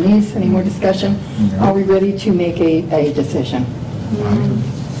questions for Denise? Any more discussion? Are we ready to make a decision?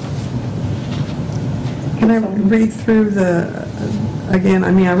 Can I read through again,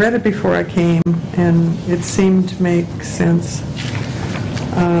 I mean, I read it before I came, and it seemed to make sense.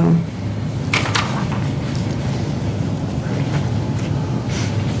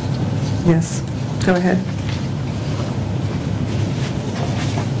 Yes, go ahead.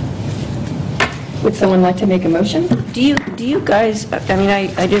 Would someone like to make a motion? Do you guys, I mean,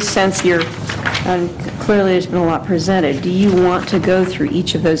 I just sense clearly there's been a lot presented. Do you want to go through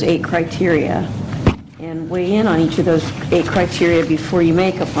each of those 8 criteria and weigh in on each of those 8 criteria before you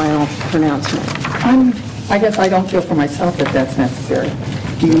make a final pronouncement? I guess I don't feel for myself that that's necessary.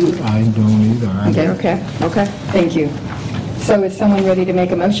 Do you? I don't either. Okay. Thank you. So is someone ready to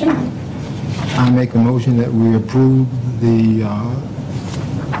make a motion? I make a motion that we approve the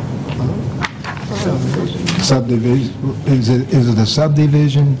subdivision, is it a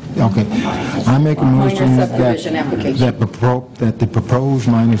subdivision? Okay. I make a motion Minor subdivision application. that the proposed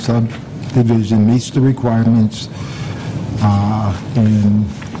minor subdivision meets the requirements and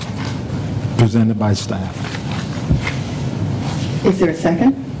presented by staff. Is there a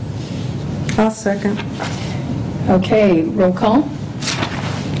second? I'll second. Okay, roll call?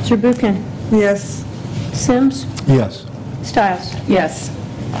 Mr. Buchan? Yes. Sims? Yes. Stiles? Yes.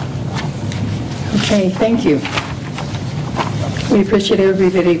 Okay, thank you. We appreciate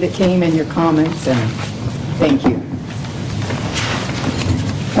everybody that came and your comments, and thank you.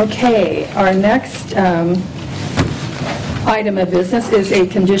 Okay, our next item of business is a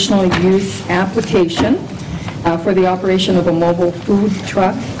conditional use application for the operation of a mobile food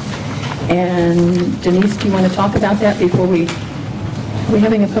truck. And Denise, do you want to talk about that before are we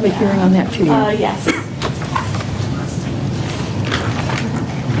having a public hearing on that too? Yes.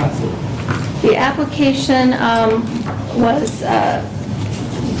 The application was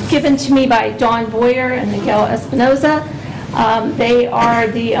given to me by Dawn Boyer and Miguel Espinoza. They are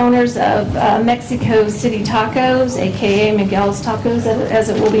the owners of Mexico City Tacos, a.k.a. Miguel's Tacos, as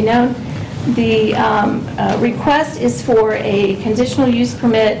it will be known. The request is for a conditional use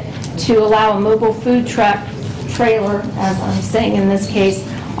permit to allow a mobile food truck trailer, as I'm saying in this case,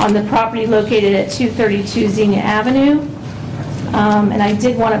 on the property located at 232 Xenia Avenue. And I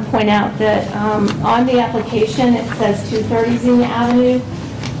did want to point out that on the application it says 230 Xenia Avenue,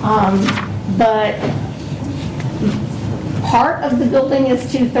 but part of the building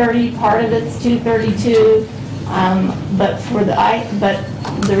is 230, part of it's 232, but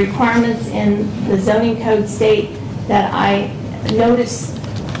the requirements in the zoning code state that I notice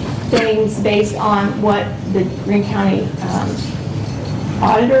things based on what the Greene County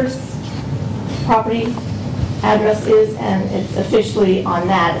auditor's property address is, and it's officially on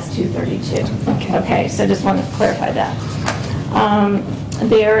that as 232. Okay, so just want to clarify that.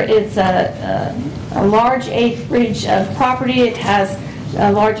 There is a large acreage of property. It has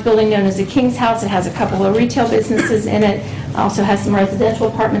a large building known as the King's House. It has a couple of retail businesses in it. Also has some residential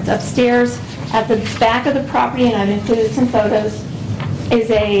apartments upstairs. At the back of the property, and I've included some photos, is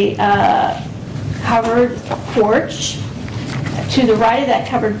a covered porch. To the right of that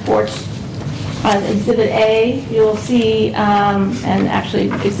covered porch, on Exhibit A, you'll see, and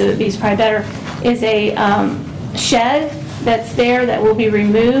actually Exhibit B is probably better, is a shed that's there that will be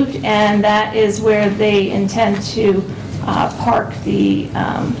removed, and that is where they intend to park the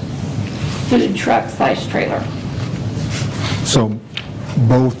food truck / trailer. So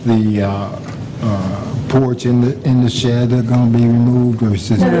both the porch and the shed are going to be removed, or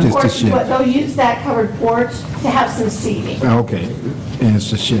is it So the just the porch, shed? they'll use that covered porch to have some seating. Okay, and it's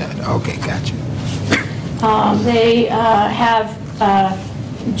the shed. Okay, gotcha. They have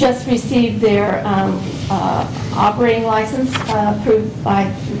just received their operating license approved by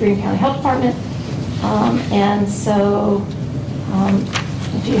the Greene County Health Department. And so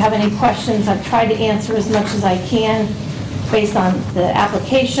if you have any questions, I've tried to answer as much as I can based on the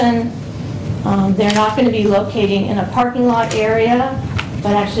application. They're not going to be locating in a parking lot area,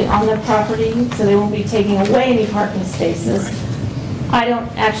 but actually on the property, so they won't be taking away any parking spaces. I don't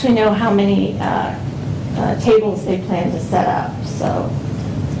actually know how many tables they plan to set up, so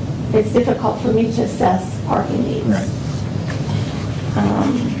it's difficult for me to assess parking needs. Right.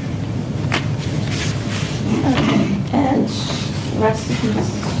 And the rest of you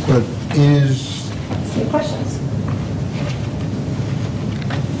just But is, ask me questions.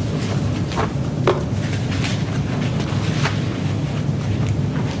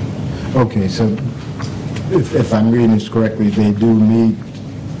 okay, so if I'm reading this correctly, they do meet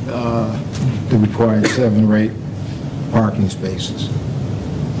the required 7 or 8 parking spaces.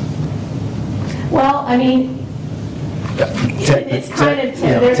 Well, I mean, it's kind of,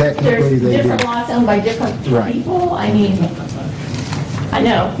 there's technically they different do. lots owned by different Right. people. I mean, I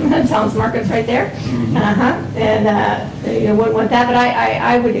know, Tom's Market's right there. And you wouldn't want that, but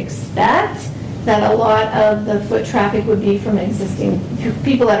I would expect that a lot of the foot traffic would be from existing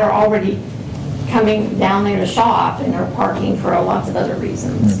people that are already coming down there to shop and are parking for lots of other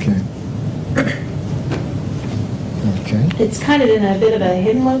reasons. Okay. Okay. It's kind of in a bit of a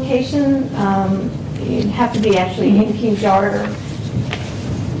hidden location. You'd have to be actually in Kings Yard or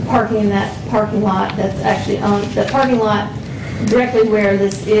parking in that parking lot that's actually owned. The parking lot directly where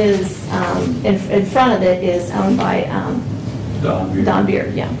this is, in front of it, is owned by Don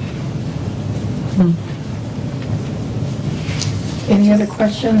Beard, yeah. Any other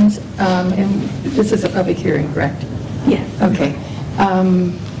questions? And this is a public hearing, correct? Yes. Okay.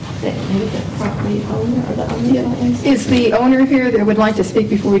 Maybe the property owner or the owner. Is the owner here that would like to speak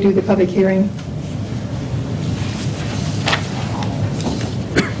before we do the public hearing?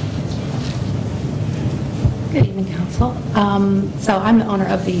 council. So I'm the owner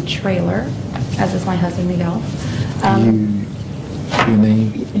of the trailer, as is my husband Miguel. Your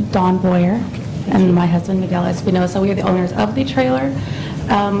name? Dawn Boyer, and my husband Miguel Espinosa. We are the owners of the trailer.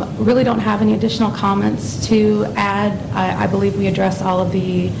 Really don't have any additional comments to add. I believe we addressed all of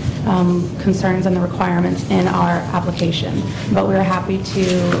the concerns and the requirements in our application, but we're happy to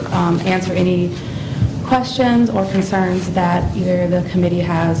answer any questions or concerns that either the committee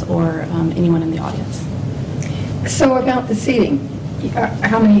has or anyone in the audience. So about the seating,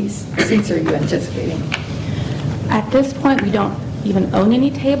 how many seats are you anticipating? At this point, we don't even own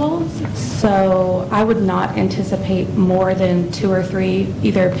any tables, so I would not anticipate more than 2 or 3,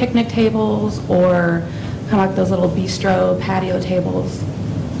 either picnic tables or kind of like those little bistro patio tables.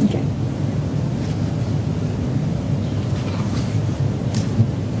 Okay.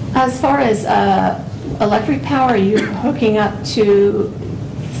 As far as electric power, are you hooking up to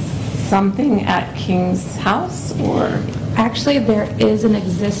something at King's house, or? Actually, there is an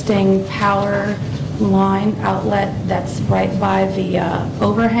existing power line outlet that's right by the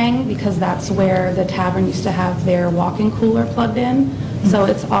overhang, because that's where the tavern used to have their walk-in cooler plugged in. So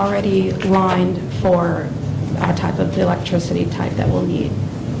it's already lined for our type of electricity type that we'll need.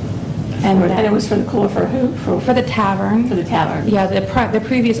 And it was for the cooler for who? For the tavern. For the tavern. Yeah, the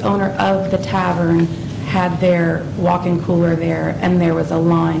previous owner of the tavern had their walk-in cooler there, and there was a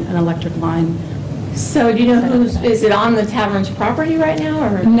line, an electric line. So do you know is it on the tavern's property right now,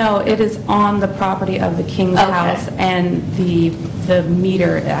 or? No, it is on the property of the King's house, and the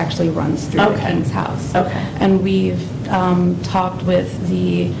meter actually runs through the King's house. Okay. And we've talked with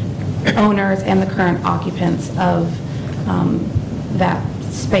the owners and the current occupants of that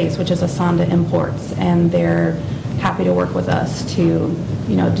space, which is Asanda Imports, and they're happy to work with us to,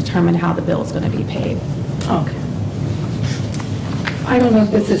 determine how the bill is going to be paid. Okay. I don't know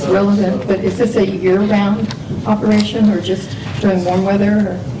if this is relevant, but is this a year-round operation or just during warm weather?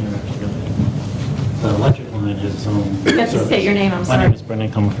 Or? The electric line has its own You have to state your name, I'm sorry. My name is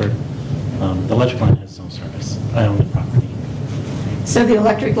Brendan Comerford. The electric line has its own service. I own the property. So the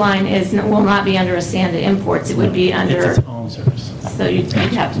electric line will not be under Asanda Imports, it would be under... It's its own service. So you'd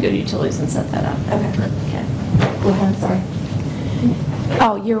have to go to utilities and set that up. Okay. Go ahead, sorry.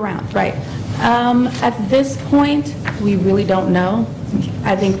 Oh, year-round, right. At this point, we really don't know.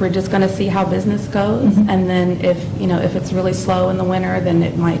 I think we're just going to see how business goes, and then if it's really slow in the winter, then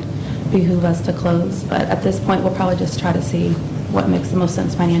it might behoove us to close. But at this point, we'll probably just try to see what makes the most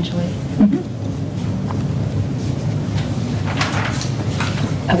sense financially.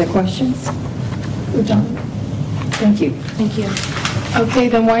 Other questions? We're done. Thank you. Thank you. Okay,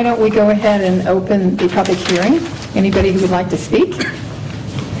 then why don't we go ahead and open the public hearing? Anybody who would like to speak?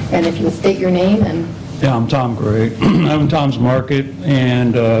 And if you'll state your name and... Yeah, I'm Tom Gray. I'm in Tom's Market,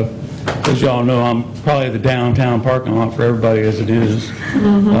 and as y'all know, I'm probably the downtown parking lot for everybody as it is.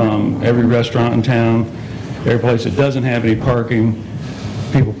 Every restaurant in town, every place that doesn't have any parking,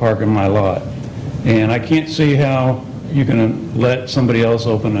 people park in my lot. And I can't see how you're going to let somebody else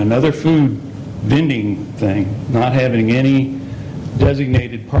open another food vending thing, not having any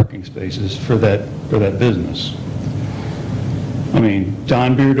designated parking spaces for that business. I mean,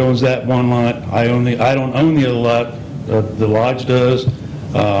 John Beard owns that one lot. I don't own the other lot. The lodge does.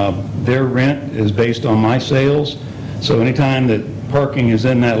 Their rent is based on my sales. So anytime that parking is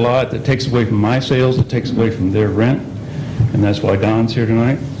in that lot, that takes away from my sales, it takes away from their rent. And that's why Don's here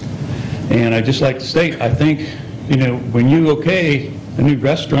tonight. And I'd just like to state, I think, when you okay a new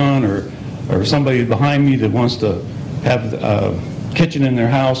restaurant or somebody behind me that wants to have a kitchen in their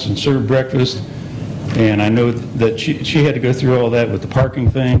house and serve breakfast, and I know that she had to go through all that with the parking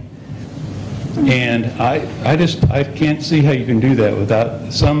thing. And I can't see how you can do that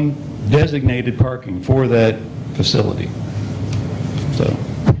without some designated parking for that facility. So.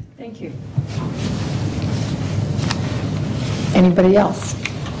 Thank you. Anybody else?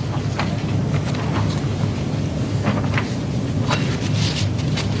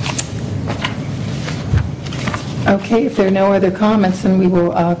 Okay, if there are no other comments, then we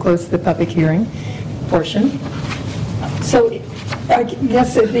will close the public hearing portion. So I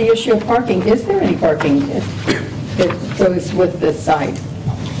guess the issue of parking, is there any parking that goes with this site?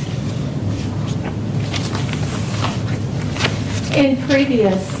 In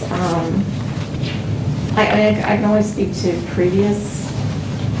previous, I can only speak to previous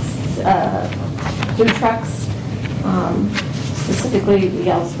food trucks, specifically the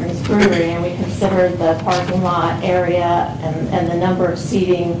Yellow Springs Brewery, and we considered the parking lot area and the number of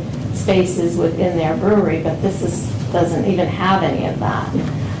seating spaces within their brewery, but this doesn't even have any of that.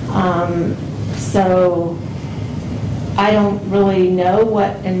 So I don't really know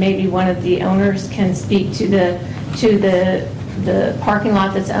what, and maybe one of the owners can speak to the to the parking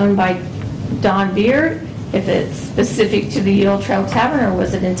lot that's owned by Don Beard, if it's specific to the Yule Trail Tavern, or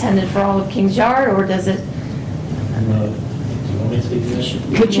was it intended for all of King's Yard, or does it? Do you want me to speak to this?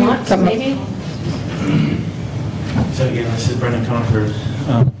 Could you Want, come up? maybe? So again, this is Brendan Conford.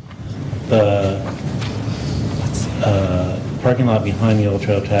 The parking lot behind the Old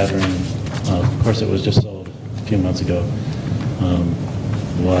Trail Tavern, of course it was just sold a few months ago,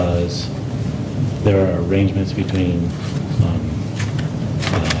 there are arrangements between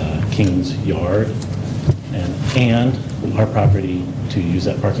King's Yard and our property to use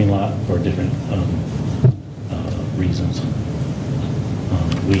that parking lot for different reasons.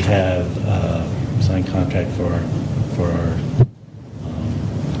 We have signed contract for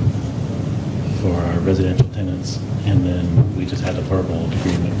our residential tenants, and then we just had a verbal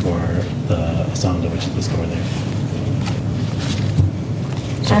agreement for the Asanda, which is the store there.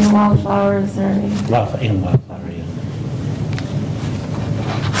 And Wildflowers, or any? Wildflower, yeah.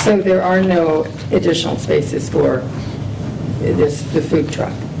 So there are no additional spaces for the food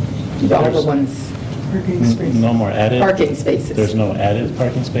truck? All the ones? No more added? Parking spaces. There's no added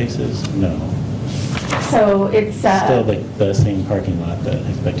parking spaces? No. So it's... Still the same parking lot, the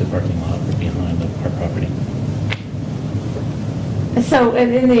expected parking lot behind our property. So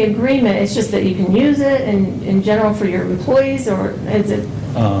in the agreement, it's just that you can use it in general for your employees, or is it?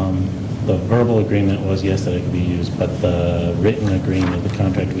 The verbal agreement was yes, that it could be used, but the written agreement, the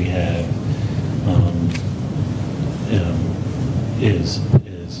contract we have, is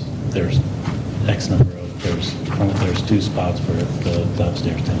there's X number of, there's 2 spots for the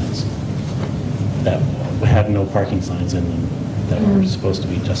upstairs tenants that have no parking signs in them that are supposed to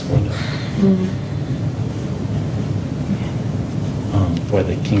be just for them. For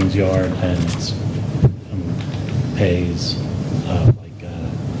the King's Yard, and it's pays,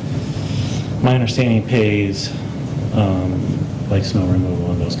 my understanding pays like snow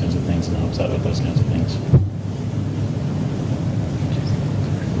removal and those kinds of things, and helps out with those kinds of things.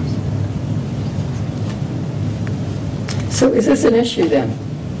 So is this an issue then?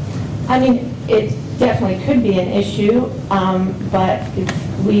 I mean, it definitely could be an issue, but if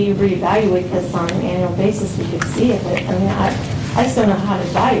we reevaluate this on an annual basis, we could see if it, I mean, I just don't know how to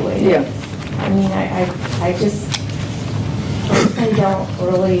evaluate it. Yeah. I mean, I just personally don't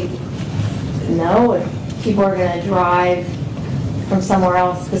really know if people are going to drive from somewhere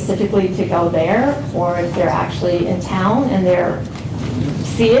else specifically to go there, or if they're actually in town and they're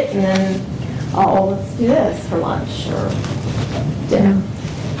see it and then, oh, let's do this for lunch or dinner.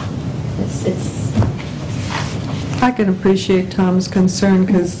 It's I can appreciate Tom's concern,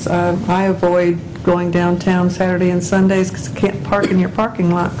 because I avoid going downtown Saturday and Sundays because I can't park in your parking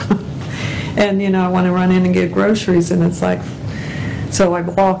lot. And, I want to run in and get groceries, and it's like, so I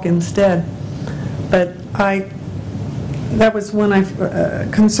walk instead. But that was when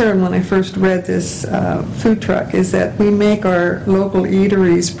concern when I first read this food truck, is that we make our local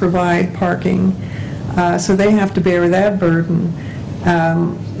eateries provide parking, so they have to bear that burden.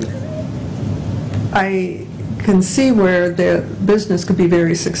 I can see where the business could be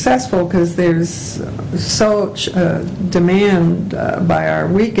very successful, because there's such demand by our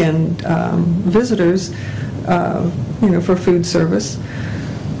weekend visitors, for food service.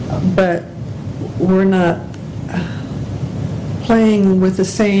 But we're not playing with the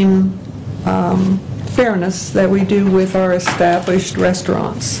same fairness that we do with our established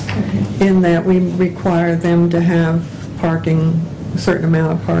restaurants, in that we require them to have parking, a certain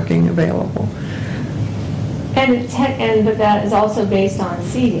amount of parking available. but that is also based on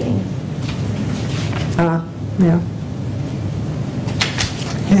seating. Yeah.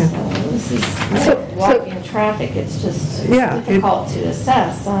 So this is walking traffic. It's just difficult to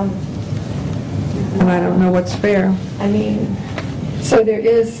assess. And I don't know what's fair. I mean, so there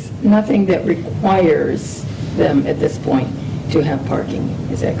is nothing that requires them at this point to have parking,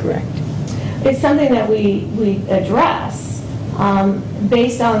 is that correct? it's something that we address.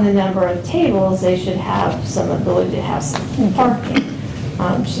 Based on the number of tables, they should have some ability to have some parking.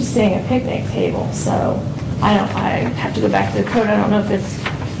 She's saying a picnic table, so I have to go back to the code. I don't know if it's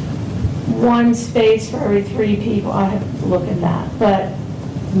 1 space for every 3 people. I have to look at that. But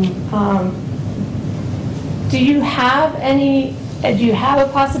do you have a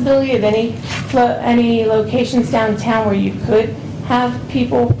possibility of any locations downtown where you could have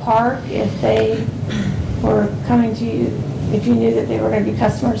people park if they were coming to you, if you knew that they were going to be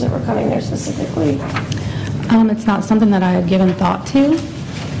customers that were coming there specifically? It's not something that I had given thought to,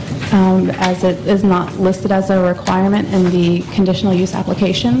 as it is not listed as a requirement in the conditional use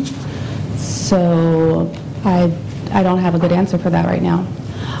application. So I don't have a good answer for that right now.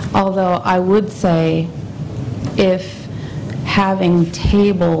 Although I would say if having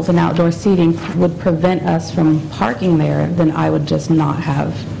tables and outdoor seating would prevent us from parking there, then I would just not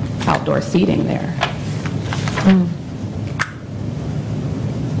have outdoor seating there.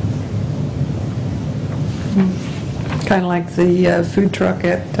 Kind of like the food truck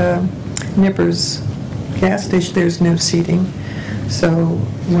at Nippers gas station, there's no seating. So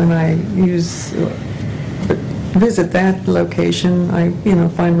when I visit that location, I,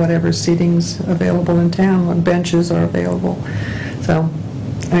 find whatever seating's available in town, what benches are available. So,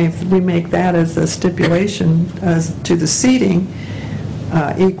 if we make that as a stipulation as to the seating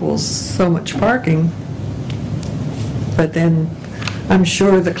equals so much parking, but then I'm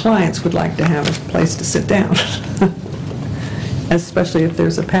sure the clients would like to have a place to sit down, especially if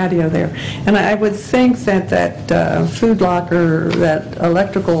there's a patio there. And I would think that food locker, that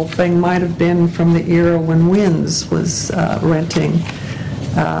electrical thing might have been from the era when Wynn's was renting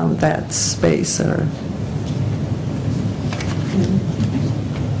that space.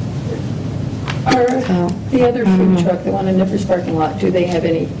 The other food truck, the one in Nippers parking lot, do they have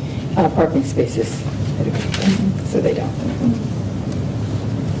any parking spaces? So they don't.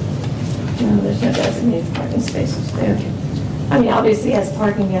 No, there's no designated parking spaces there. I mean, obviously he has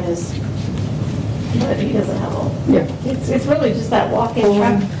parking at his, but he doesn't have all. Yeah. It's really just that walk-in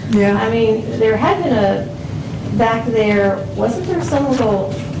truck. Yeah. I mean, there had been back there, wasn't there some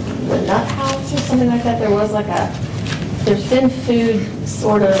little, the Nut House or something like that? There was there's been food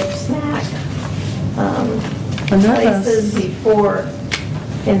sort of snack places before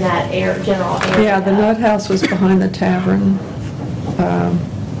in that general area. Yeah, the Nut House was behind the tavern,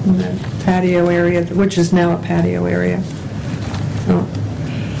 in the patio area, which is now a patio area.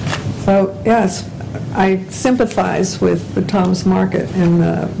 So, yes, I sympathize with the Tom's Market and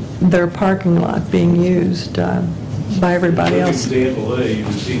their parking lot being used by everybody else. Example A, you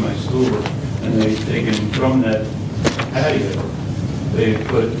can see my store, and they've taken from that patio, they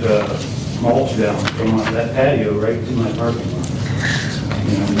put mulch down from that patio right to my parking lot.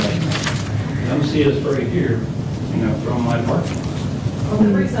 Come see us right here, from my parking lot. Well,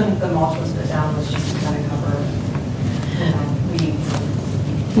 the reason the mulch was put down was just to kind of cover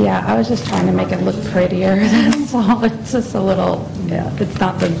weeds. Yeah, I was just trying to make it look prettier, that's all. It's just a little, it's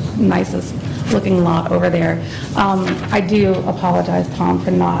not the nicest looking lot over there. I do apologize, Tom,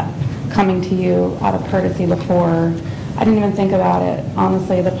 for not coming to you out of courtesy before. I didn't even think about it,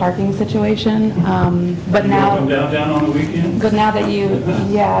 honestly, the parking situation. But now, come downtown on the weekend? But now that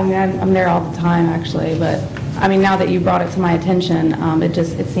I'm there all the time, actually. But I mean, now that you brought it to my attention,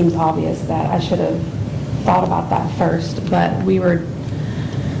 it seems obvious that I should have thought about that first. But we were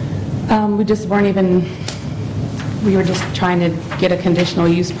just trying to get a conditional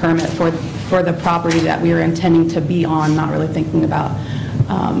use permit for the property that we were intending to be on, not really thinking about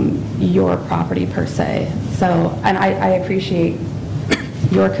your property per se. So, and I appreciate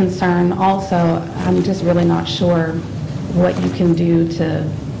your concern also. I'm just really not sure what you can do to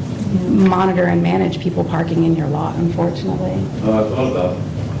monitor and manage people parking in your lot, unfortunately. I thought about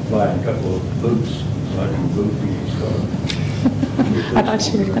buying a couple of boots so I can boot people's cars. I thought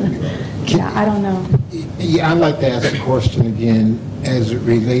you were going to, yeah, I don't know. Yeah, I'd like to ask a question again as it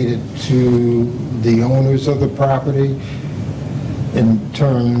related to the owners of the property in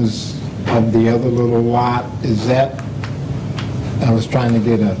terms of the other little lot. Is that, I was trying to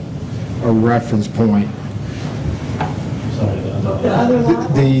get a reference point. Sorry, The other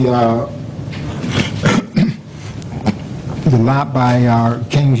lot? The lot by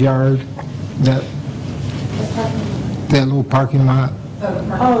King's Yard, that little parking lot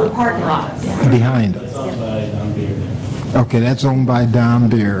Oh, the parking lot. Yeah. behind it. It's owned by Don Beard. Okay, that's owned by Don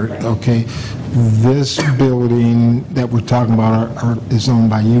Beard. Okay, this building that we're talking about is owned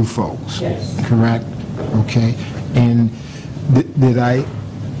by you folks. Yes. Correct? Okay, and did I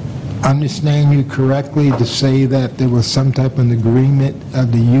understand you correctly to say that there was some type of agreement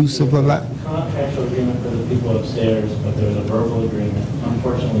of the use of the lot? Contractual agreement for the people upstairs, but there was a verbal agreement.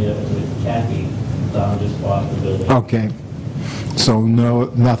 Unfortunately, it was with Kathy. Don just bought the building. Okay, so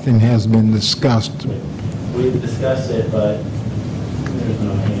nothing has been discussed. We've discussed it, but there's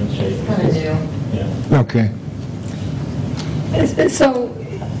no handshake. It's kind of new. Yeah. Okay. So,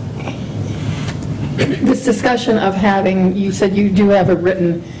 this discussion of having, you said you do have a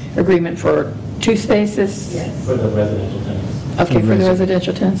written agreement for 2 spaces? Yes. For the residential tenants. Okay, for the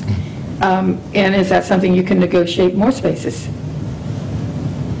residential tenants. And is that something you can negotiate more spaces? I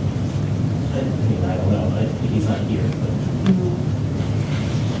mean, I don't know. He's not here, but.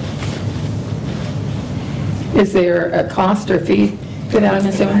 Is there a cost or fee for that, I'm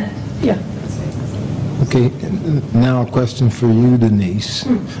assuming? Yeah. Okay, now a question for you, Denise.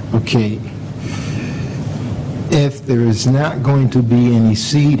 Okay. if there is not going to be any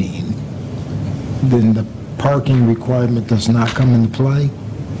seating, then the parking requirement does not come into play?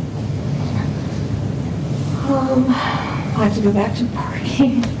 I have to go back to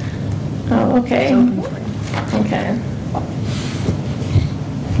parking. Oh, okay. Okay.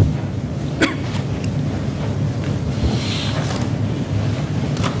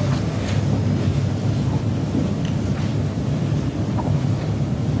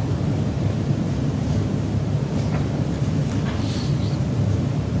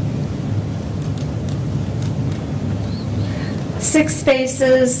 Six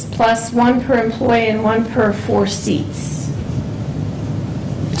spaces plus one per employee and one per 4 seats.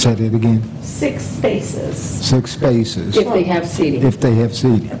 Say that again. 6 spaces. 6 spaces. If they have seating. If they have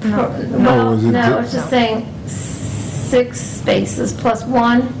seating. Well, is it no, ju- it's just saying 6 spaces plus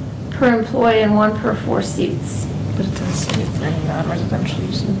one per employee and one per 4 seats. But it does say for any non-residential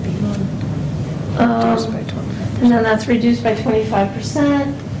use in B1. Reduced by 25%. And then that's reduced by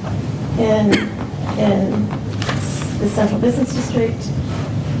 25% in the central business district.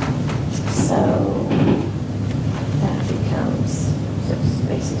 So that becomes 6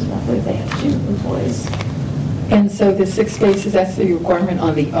 spaces roughly if they have 2 employees. And so the 6 spaces, that's the requirement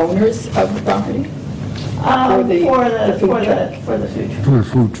on the owners of the property? Or the food truck? For the food truck. For a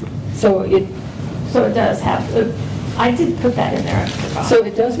food truck. So it does have, I did put that in there, I forgot. So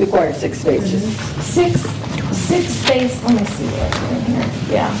it does require 6 spaces? 6 space, let me see where in here,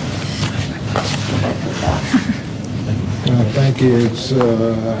 yeah. I put that. I think it's,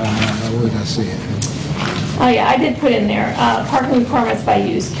 where did I see it? Oh, yeah, I did put in there, parking requirements by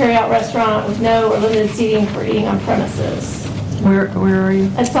use, carry-out restaurant with no or limited seating for eating on premises. Where are you?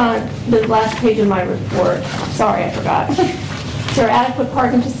 That's on the last page of my report. Sorry, I forgot. There are adequate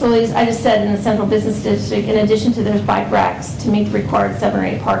parking facilities, I just said in the central business district, in addition to there's bike racks to meet the required 7 or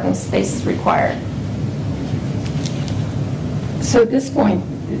 8 parking spaces required. So at this point,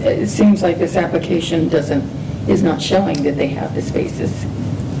 it seems like this application is not showing that they have the spaces.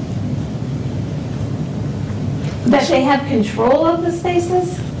 That they have control of the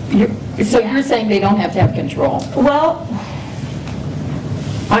spaces? So you're saying they don't have to have control? Well,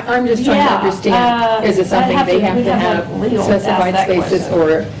 I'm just trying to understand, is it something they have to have specified spaces,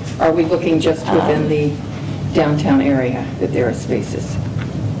 or are we looking just within the downtown area that there are spaces?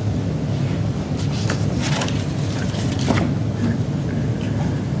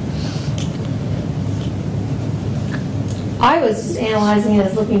 I was just analyzing it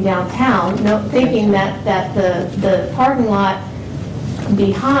as looking downtown, thinking that the parking lot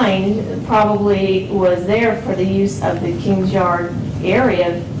behind probably was there for the use of the King's Yard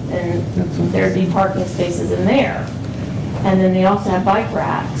area, and there'd be parking spaces in there. And then they also have bike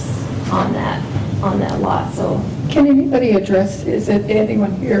racks on that lot, so. Can anybody address, is it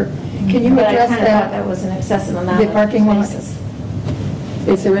anyone here, can you But I address kind of thought that? that was an excessive amount The of parking lot? spaces.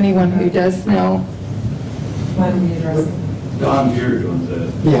 Is there anyone who does know? Don Beard was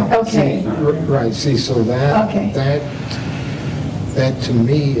it. Yeah. Okay. See, right, see, so that, Okay. that to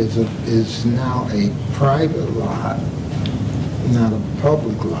me is now a private lot, not a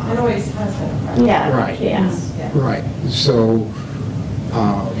public lot. It always has been a private. Yeah, Right. yeah. Right, so,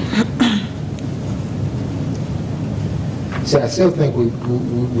 so I still think we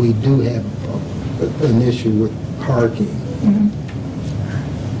do have an issue with parking.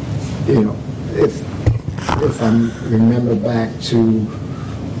 You know, if I remember back to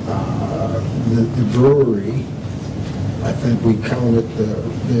the brewery, I think we counted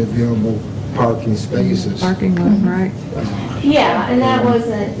the available parking spaces. Parking lot, right? Yeah, and that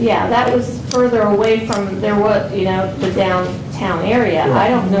wasn't, that was further away from, the downtown area. I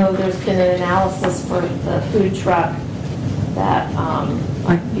don't know there's been an analysis for the food truck that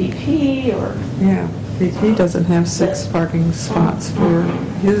BP or Yeah, BP doesn't have 6 parking spots for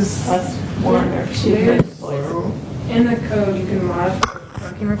his. plus 1 or 2 employees. In the code, you can modify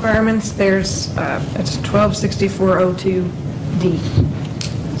parking requirements. There's, it's 126402D.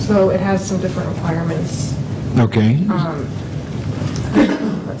 So it has some different requirements. Okay.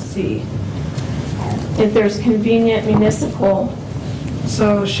 Let's see. If there's convenient municipal,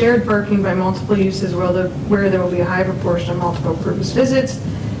 So shared parking by multiple uses where there will be a high proportion of multiple purpose visits,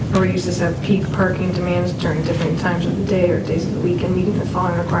 or where uses have peak parking demands during different times of the day or days of the week and meeting the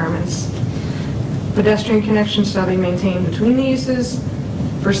following requirements. Pedestrian connections shall be maintained between the uses.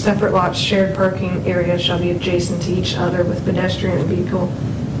 For separate lots, shared parking areas shall be adjacent to each other with pedestrian and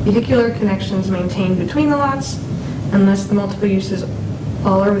vehicular connections maintained between the lots unless the multiple uses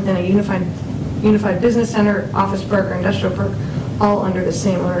all are within a unified business center, office park, or industrial park, all under the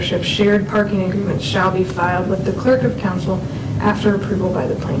same ownership. Shared parking agreements shall be filed with the clerk of council after approval by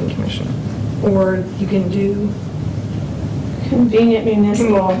the planning commission. Or you can do Convenient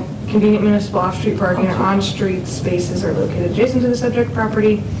municipal. convenient municipal off-street parking or on-street spaces are located adjacent to the subject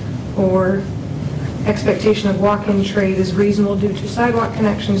property, or expectation of walk-in trade is reasonable due to sidewalk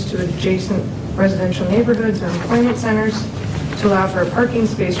connections to adjacent residential neighborhoods or employment centers. To allow for a parking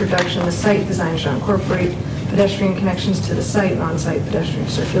space reduction, the site design shall incorporate pedestrian connections to the site and on-site pedestrian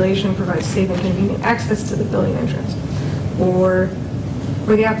circulation, provide safe and convenient access to the building entrance. Or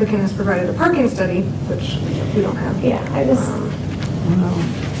where the applicant has provided a parking study, which we don't have. Yeah, I just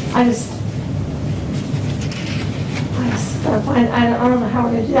gotta find, I don't know how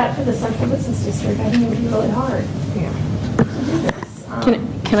we're gonna do that for the central business district. I think it would be really hard. Yeah.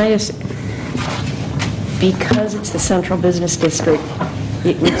 Can I just, because it's the central business district,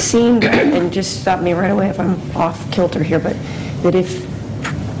 it would seem, and just stop me right away if I'm off kilter here, but that if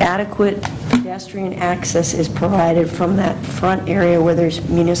adequate pedestrian access is provided from that front area where there's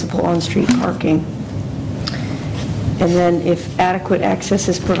municipal on-street parking, and then if adequate access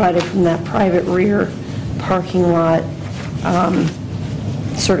is provided from that private rear parking lot,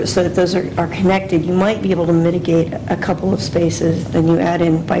 sort of so that those are connected, you might be able to mitigate a couple of spaces. Then you add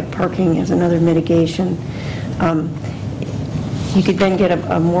in bike parking as another mitigation. You could then get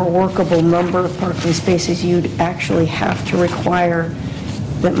a more workable number of parking spaces you'd actually have to require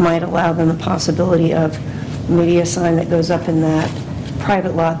that might allow them the possibility of maybe a sign that goes up in that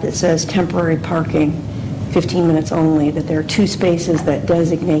private lot that says temporary parking, 15 minutes only, that there are 2 spaces that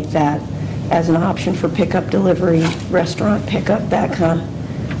designate that as an option for pickup, delivery, restaurant pickup, that kind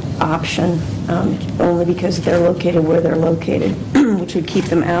of option, only because they're located where they're located, which would keep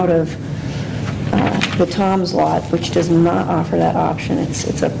them out of the Tom's lot, which does not offer that option.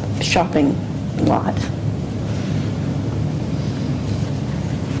 It's a shopping lot.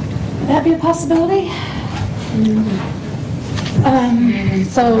 Would that be a possibility?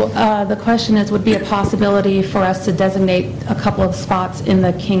 So the question is, would be a possibility for us to designate a couple of spots in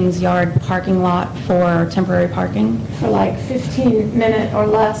the King's Yard parking lot for temporary parking? For like 15-minute or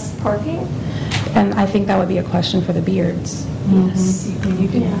less parking? And I think that would be a question for the Beards. Yes. You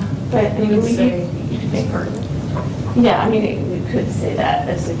can, yeah. But I mean, you could make her. Yeah, I mean, we could say that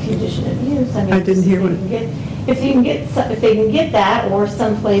as a condition of use. I mean, I didn't hear what. If they can get that, or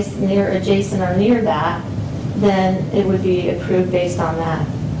someplace near, adjacent or near that, then it would be approved based on that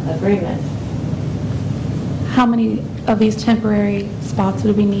agreement. How many of these temporary spots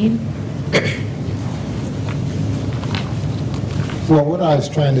would we need? Well, what I was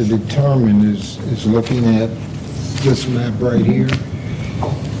trying to determine is looking at this map right here.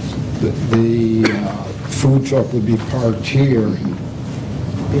 The food truck would be parked here,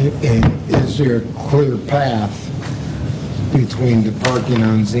 and is there a clear path between the parking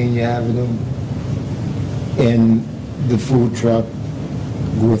on Xenia Avenue and the food truck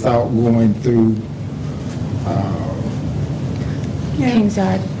without going through King's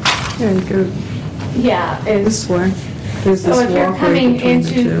Yard? Yeah, you go Yeah. this way. There's So this if you're walkway coming between the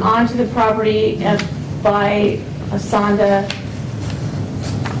two. onto the property by Asanda,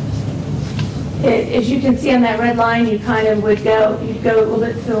 as you can see on that red line, you kind of you'd go a little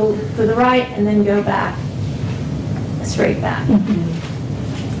bit to the right and then go back, straight back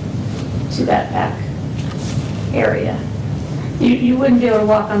to that back area. You wouldn't be able to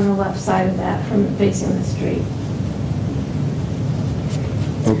walk on the left side of that from facing the street.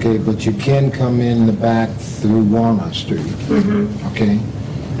 Okay, but you can come in the back through Walnut Street, okay?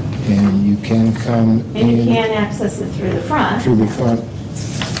 And you can come And you in can access it through the front. through the front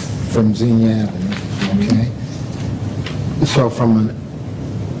from Xenia Avenue, okay? So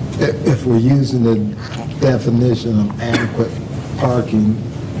if we're using the definition of adequate parking,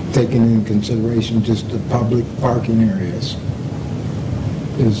 taking into consideration just the public parking areas,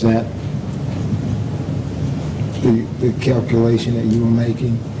 is that the calculation that you were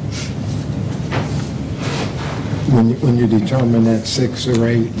making? When you determine that 6 or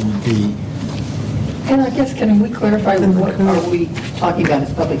 8 would be... And I guess, can we clarify, what are we talking about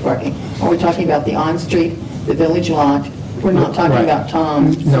as public parking? Are we talking about the on-street, the village lot? We're not talking Right. about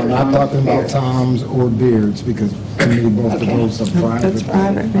Tom's? No, not talking about Beards. Tom's or Beards, because to me, both of Okay. those are private. That's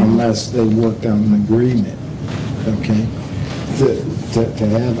private, yeah. Unless they worked on an agreement, okay? To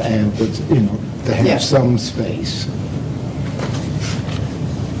have adequate, to Yeah. have some space.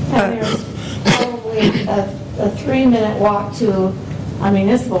 And there's probably a 3-minute walk to a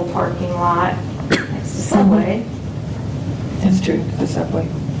municipal parking lot next to Subway. That's true, the subway.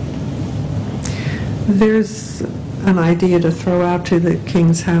 There's an idea to throw out to the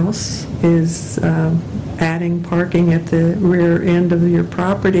King's House is adding parking at the rear end of your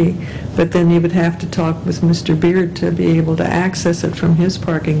property, but then you would have to talk with Mr. Beard to be able to access it from his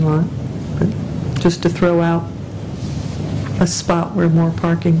parking lot. But just to throw out a spot where more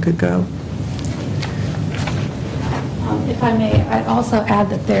parking could go. If I may, I'd also add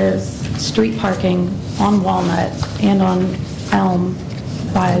that there's street parking on Walnut and on Elm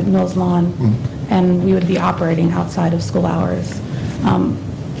by Mills Lawn, and we would be operating outside of school hours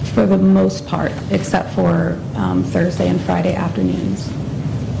for the most part, except for Thursday and Friday afternoons.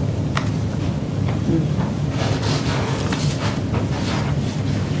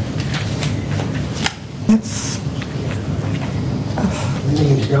 My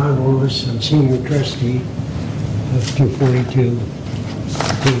name is Don Lewis. I'm senior trustee of 242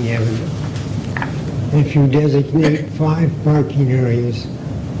 King Avenue. If you designate 5 parking areas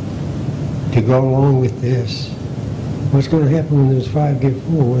to go along with this, what's going to happen when those 5 get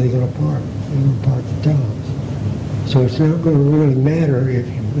full? Where are they going to park? They're going to park the Toms. So it's not going to really matter if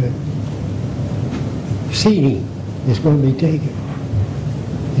you've got seating is going to be taken.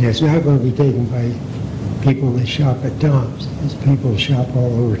 And it's not going to be taken by people that shop at Tom's. It's people that shop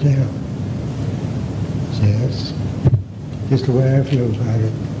all over town. So that's just the way I feel about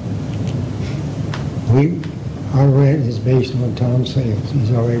it. Our rent is based on Tom's sales.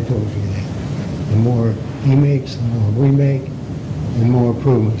 He's already told you that. The more he makes, the more we make, the more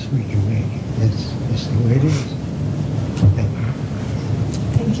improvements we can make. That's just the way it is. Thank you.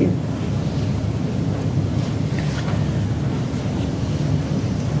 Thank you.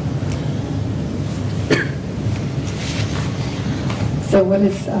 So what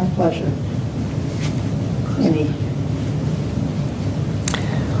is pleasure? Any?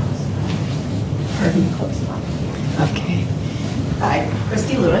 Okay. Hi,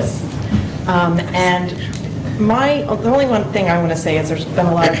 Christy Lewis. And the only one thing I want to say is there's been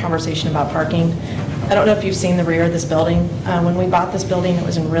a lot of conversation about parking. I don't know if you've seen the rear of this building. When we bought this building, it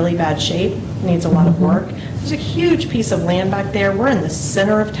was in really bad shape, needs a lot of work. There's a huge piece of land back there. We're in the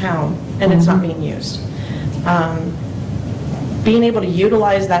center of town, and it's not being used. Being able to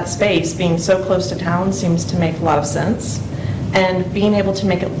utilize that space, being so close to town, seems to make a lot of sense. And being able to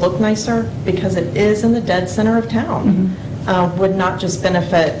make it look nicer, because it is in the dead center of town, would not just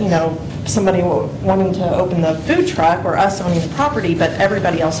benefit, somebody wanting to open the food truck or us owning the property, but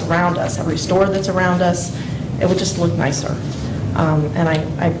everybody else around us, every store that's around us. It would just look nicer. And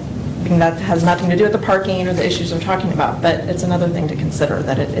I mean, that has nothing to do with the parking or the issues we're talking about, but it's another thing to consider,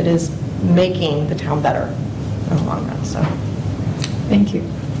 that it is making the town better in the long run. So, thank you.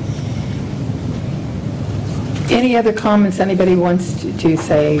 Any other comments anybody wants to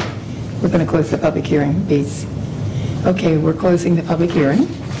say? We're going to close the public hearing, please. Okay, we're closing the public hearing.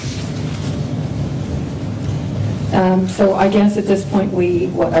 So I guess at this point,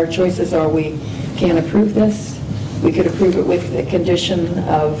 what our choices are, we can approve this. We could approve it with the condition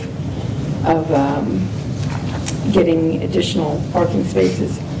of getting additional parking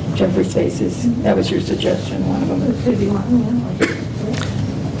spaces, temporary spaces. That was your suggestion, one of them.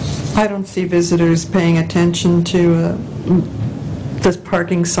 I don't see visitors paying attention to this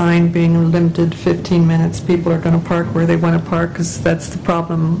parking sign being limited 15 minutes. People are going to park where they want to park, because that's the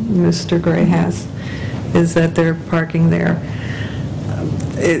problem Mr. Gray has, is that they're parking there.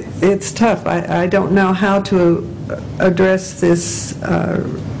 It's tough. I don't know how to address this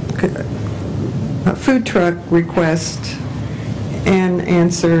food truck request and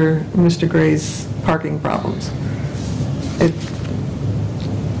answer Mr. Gray's parking problems.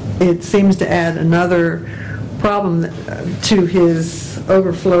 It seems to add another problem to his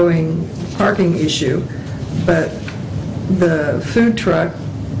overflowing parking issue, but the food truck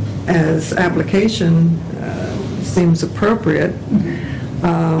as application seems appropriate,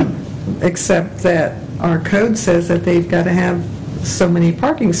 except that our code says that they've got to have so many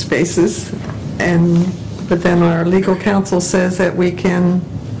parking spaces, but then our legal counsel says that we can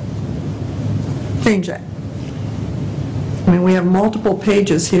change that. I mean, we have multiple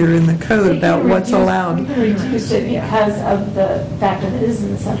pages here in the code about what's allowed. You can reduce it because of the fact that it is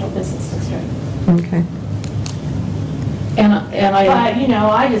in the central business district. Okay. But,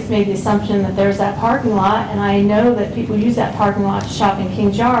 I just made the assumption that there's that parking lot, and I know that people use that parking lot to shop in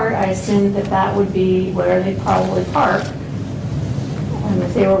King's Yard. I assumed that would be where they probably park. And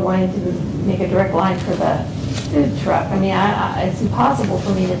if they were wanting to make a direct line for the food truck, I mean, it's impossible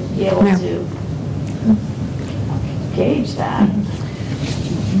for me to be able to gauge that.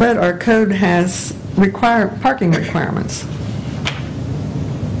 But our code has parking requirements,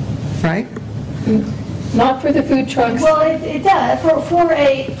 right? Not for the food trucks. Well, it does. For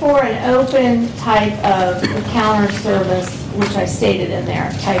an open type of counter service, which I stated in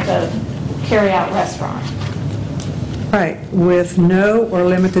there, type of carry-out restaurant. Right, with no or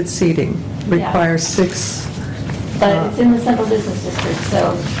limited seating, requires 6. But it's in the central business district,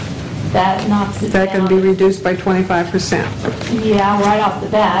 so that knocks it down. That can be reduced by 25%. Yeah, right off the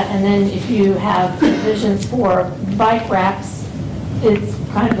bat, and then if you have provisions for bike racks, it's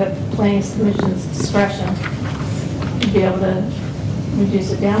kind of a planning commission's discretion to be able to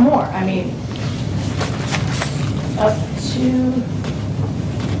reduce it down more. I mean, up to,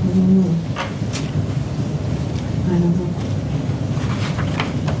 I don't know.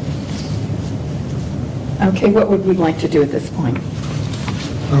 Okay, what would we like to do at this point?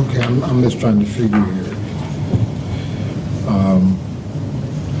 Okay, I'm just trying to figure here.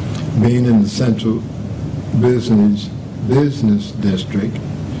 Being in the central business district,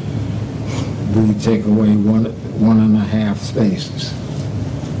 we take away 1.5 spaces.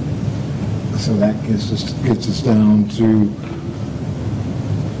 So that gets us down to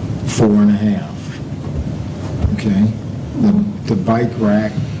 4.5. Okay? The bike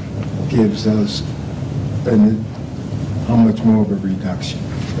rack gives us how much more of a reduction?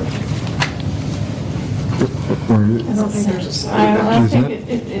 I don't think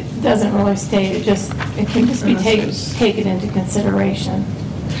it doesn't really state, it can just be taken into consideration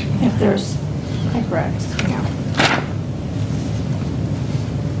if there's bike racks. Yeah.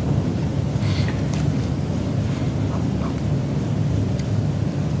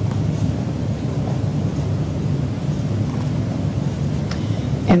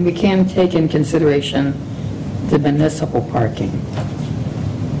 And we can take in consideration the municipal parking.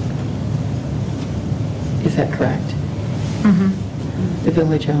 Is that correct? Mm-hmm. The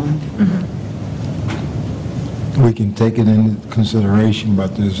village owned? We can take it into consideration,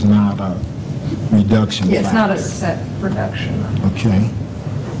 but there's not a reduction Yeah, it's not a factor. set reduction. Okay.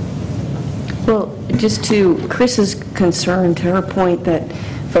 Well, just to Chris's concern, to her point that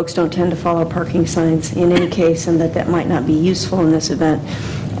folks don't tend to follow parking signs in any case, and that might not be useful in this event,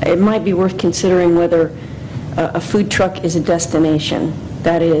 it might be worth considering whether a food truck is a destination.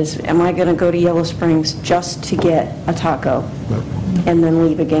 That is, am I going to go to Yellow Springs just to get a taco and then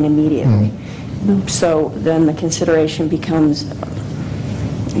leave again immediately? So then the consideration becomes,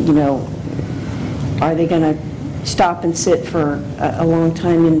 you know, are they going to stop and sit for a long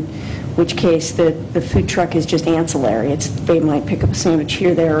time, in which case the food truck is just ancillary. They might pick up a sandwich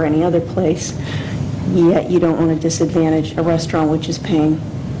here, there, or any other place, yet you don't want to disadvantage a restaurant which is paying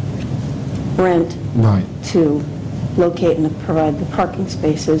rent to locate and provide the parking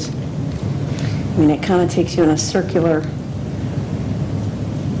spaces. I mean, it kind of takes you in a circular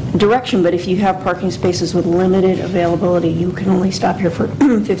direction, but if you have parking spaces with limited availability, you can only stop here for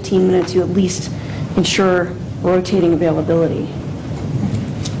 15 minutes, you at least ensure rotating availability.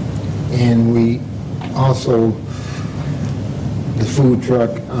 And we also, the food truck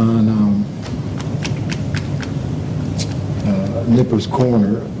on Nippers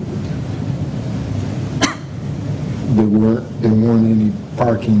Corner, there weren't any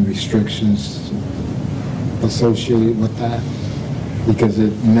parking restrictions associated with that, because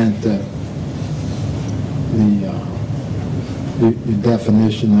it meant that the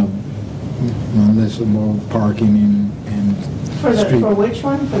definition of municipal parking and street. For which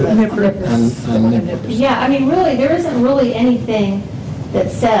one? For the Nippers. And Nippers. Yeah, I mean, really, there isn't really anything that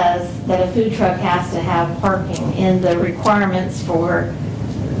says that a food truck has to have parking in the requirements for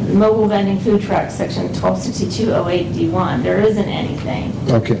mobile vending food trucks, section 126208D1. There isn't anything.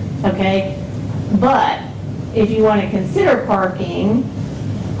 Okay. Okay? But if you want to consider parking,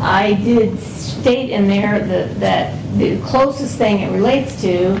 I did state in there that the closest thing it relates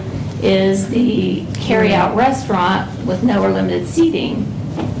to is the carry-out restaurant with no or limited seating.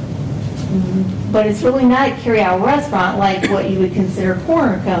 But it's really not a carry-out restaurant like what you would consider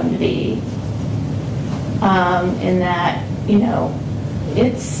Corner Cone to be. In that, you know,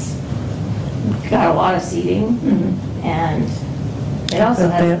 it's got a lot of seating, and it also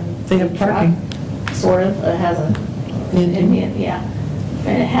has they have parking. Sort of. It has a, yeah.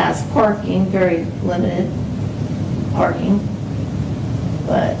 And it has parking, very limited parking.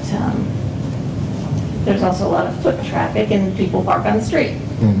 But there's also a lot of foot traffic, and people park on the street.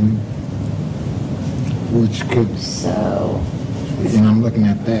 Which could, and I'm looking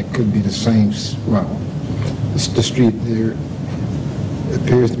at that, could be the same, well, it's the street there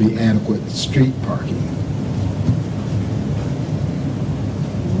appears to be adequate street parking.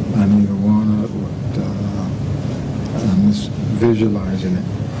 On either one, I'm just visualizing it.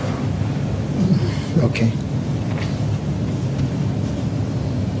 Okay.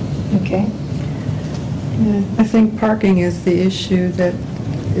 Okay. I think parking is the issue that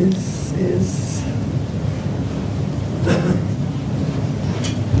is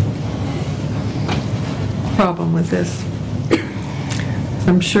problem with this.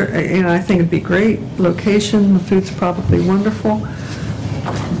 I'm sure, you know, I think it'd be great location, the food's probably wonderful,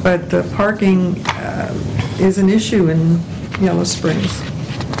 But the parking is an issue in Yellow Springs.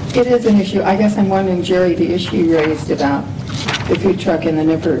 It is an issue. I guess I'm wondering, Jerry, the issue you raised about the food truck in the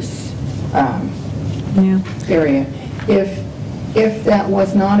Nippers area. If that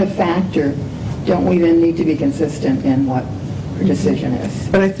was not a factor, don't we then need to be consistent in what our decision is?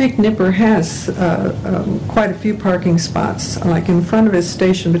 But I think Nipper has quite a few parking spots, like in front of his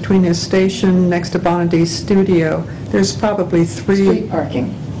station, between his station, next to Bonady's studio. There's probably 3. Street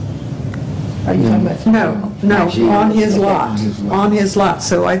parking. Are you talking about? No, Actually, on his okay. lot. On his lot.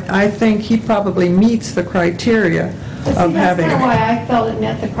 So I think he probably meets the criteria But see, of that's having. kind of why I felt it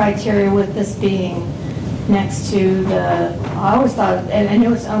met the criteria with this being next to the, I always thought, and I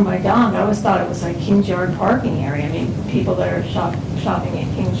know it's owned by Don, but I always thought it was like King's Yard parking area. I mean, people that are shopping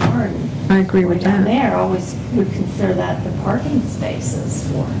at King's Yard I agree with down that. there always would consider that the parking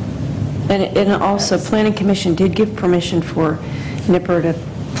spaces for. And also, Planning Commission did give permission for Nipper to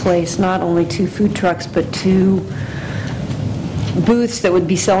place not only 2 food trucks, but 2 booths that would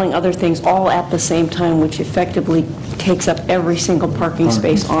be selling other things all at the same time, which effectively takes up every single parking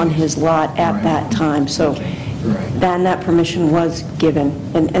space on his lot at that time. So then that permission was given.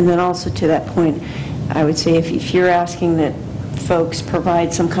 And then also to that point, I would say if you're asking that folks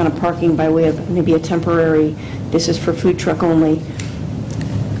provide some kind of parking by way of maybe a temporary, this is for food truck only,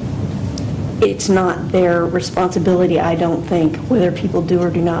 it's not their responsibility, I don't think, whether people do or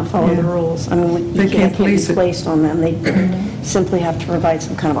do not follow the rules. I mean, They that can't can't police be it. placed on them. They simply have to provide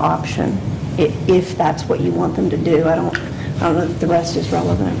some kind of option, if that's what you want them to do. I don't know if the rest is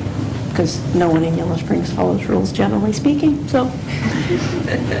relevant, because no one in Yellow Springs follows rules, generally speaking, so.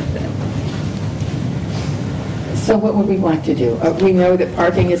 So what would we like to do? We know that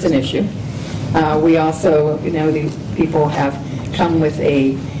parking is an issue. We also know these people have come with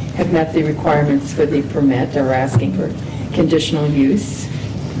have met the requirements for the permit, or asking for conditional use.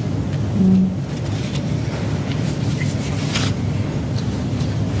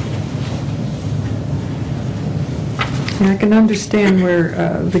 And I can understand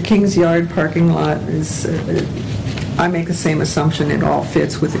where the King's Yard parking lot is, I make the same assumption it all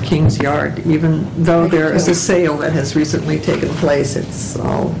fits with the King's Yard, even though there is a sale that has recently taken place, it's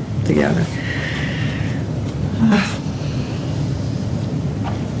all together.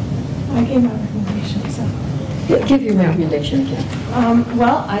 I gave my recommendation, so. Yeah, give your recommendation again.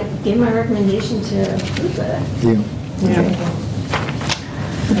 Well, I gave my recommendation to approve it.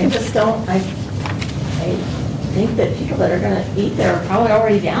 I just don't, I think that people that are going to eat there are probably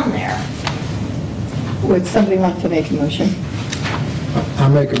already down there. Would somebody like to make a motion? I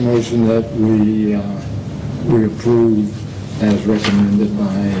make a motion that we approve as recommended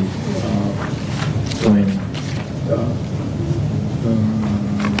by planning,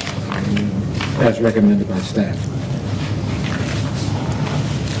 as recommended by staff.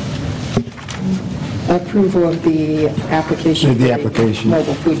 Approval of the application. The for application.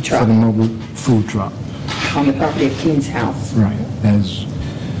 Mobile food truck. For the mobile food truck. On the property of King's House. Right, as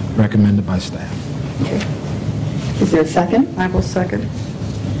recommended by staff. Okay. Is there a second? I will second.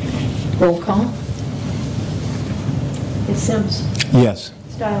 Roll call? It's Sims. Yes.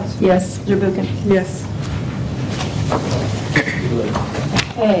 Stiles. Yes. Zerbuchen. Yes.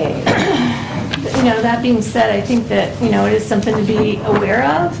 Okay. You know, that being said, I think that, you know, it is something to be aware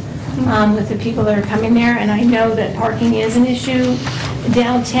of with the people that are coming there. And I know that parking is an issue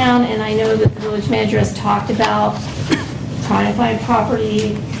downtown, and I know that the village manager has talked about trying to find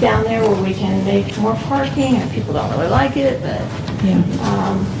property down there where we can make more parking, and people don't really like it, but,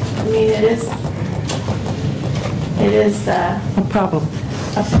 I mean, it is A problem.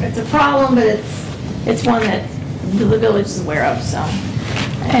 it's a problem, but it's one that the village is aware of, so.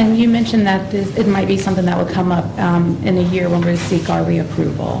 And you mentioned that it might be something that would come up in a year when we seek our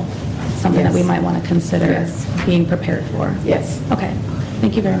reapproval, something that we might want to consider being prepared for. Yes. Okay,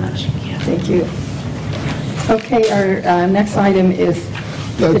 thank you very much. Thank you. Okay, our next item is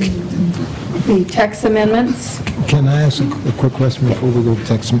the text amendments. Can I ask a quick question before we go to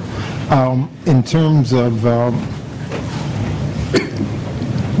text? In terms of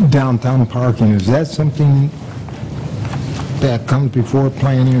downtown parking, is that something that comes before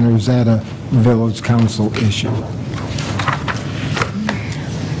planning, or is that a village council issue?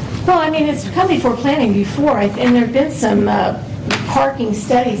 Well, I mean, it's come before planning before, and there've been some parking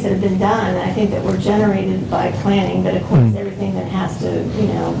studies that have been done, I think, that were generated by planning, but of course, everything that has to, you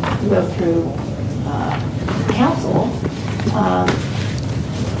know, go through council,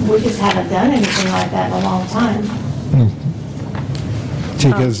 we just haven't done anything like that in a long time.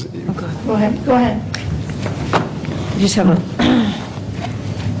 Because Go ahead. I just have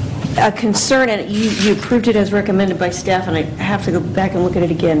a concern, and you approved it as recommended by staff, and I have to go back and look at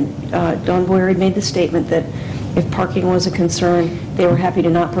it again. Don Boyer made the statement that if parking was a concern, they were happy to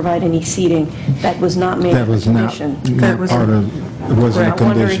not provide any seating. That was not made a condition. That was not part of, it wasn't a I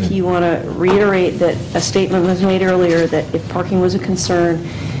wonder condition. if you want to reiterate that a statement was made earlier that if parking was a concern,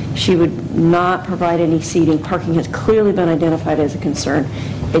 she would not provide any seating. Parking has clearly been identified as a concern,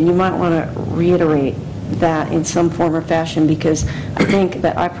 and you might want to reiterate that in some form or fashion, because I think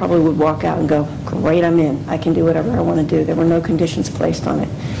that I probably would walk out and go, great, I'm in. I can do whatever I want to do. There were no conditions placed on it.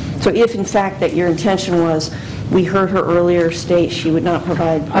 So if, in fact, that your intention was, we heard her earlier state she would not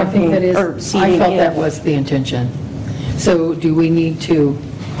provide I think parking that is, or seating. I felt that was the intention. So do we need to?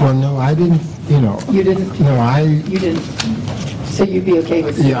 Well, no, I didn't, You didn't? No, You didn't? So you'd be okay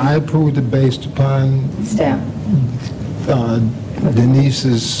with? Yeah, I approved it based upon Staff.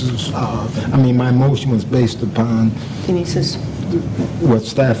 Denise's, my motion was based upon Denise's. what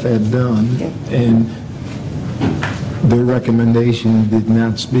staff had done, Okay. and their recommendation did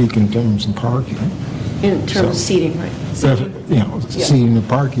not speak in terms of parking. In terms of seating, right? Seating the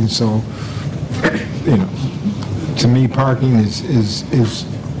parking, so, to me, parking is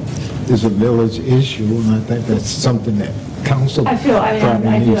a village issue, and I think that's something that council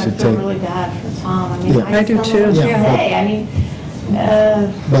probably needs to take. really bad for Tom. Yeah. I do too.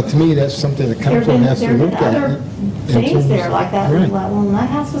 But to me, that's something the council has to look at. There have been other things there like that. Right. When that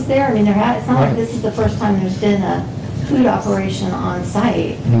house was there, it's not like this is the first time there's been a food operation on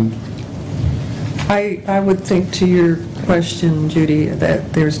site. I would think to your question, Judy,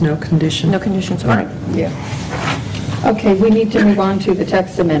 that there's no condition. No conditions, all right. Yeah. Okay, we need to move on to the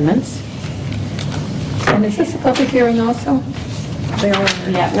text amendments. And is this a public hearing also? They are.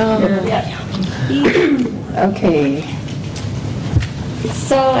 Yeah. Okay.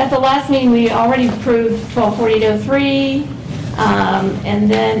 So at the last meeting, we already approved 124803, and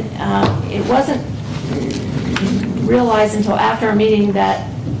then it wasn't realized until after our meeting that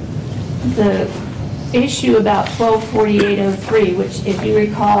the issue about 124803, which if you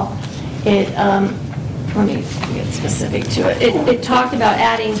recall, it, let me get specific to it. It talked about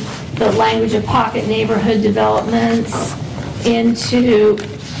adding the language of pocket neighborhood developments into,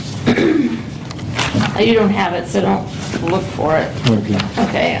 you don't have it, so don't look for it.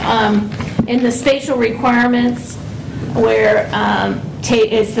 Okay. In the spatial requirements, where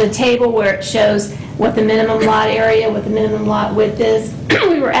it's the table where it shows what the minimum lot area, what the minimum lot width is,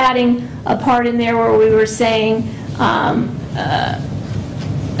 we were adding a part in there where we were saying a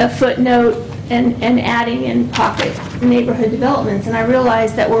footnote and adding in pocket neighborhood developments. And I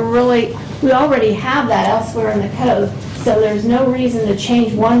realized that we already have that elsewhere in the code, so there's no reason to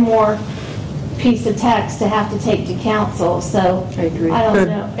change one more piece of text to have to take to council. So I don't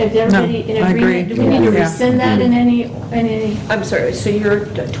know if everybody in agreement. Do we need to rescind that in any? I'm sorry, so you're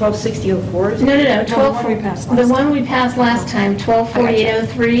 126004? No. The one we passed last time,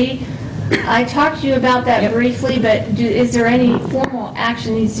 124803. I talked to you about that briefly, but is there any formal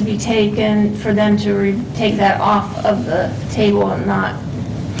action needs to be taken for them to take that off of the table and not?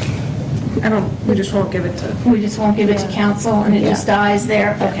 We just won't give it to. We just won't give it to council and it just dies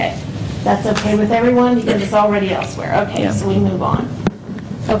there? Okay. That's okay with everyone because it's already elsewhere. Okay, so we move on.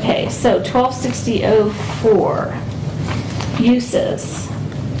 Okay, so 126004, uses.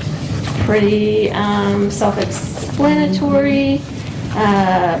 Pretty self-explanatory.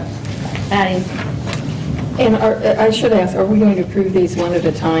 Adding. And I should ask, are we going to approve these one at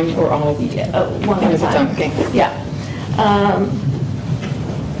a time or all? One at a time. Okay. Yeah.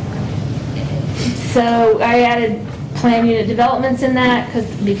 So I added plan unit developments in that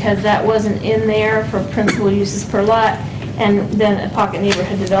because that wasn't in there for principal uses per lot, and then pocket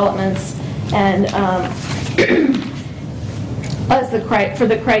neighborhood developments. And for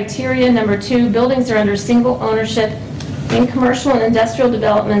the criteria, number 2, buildings are under single ownership in commercial and industrial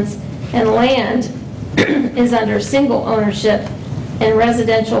developments, and land is under single ownership in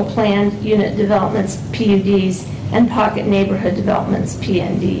residential planned unit developments, PUDs, and pocket neighborhood developments,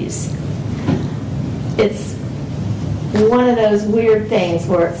 PNDs. It's one of those weird things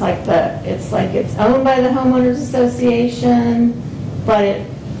where it's like it's owned by the homeowners association, but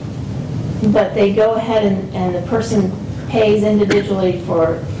they go ahead and the person pays individually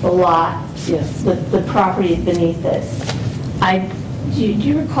for the lot, the property beneath this. Do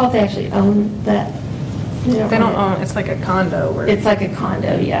you recall if they actually own that? They don't own it. It's like a condo. It's like a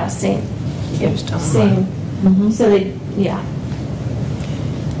condo, yeah. Same. So they, yeah.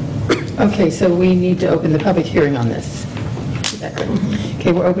 Okay, so we need to open the public hearing on this.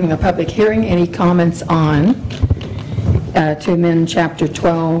 Okay, we're opening a public hearing. Any comments on to amend Chapter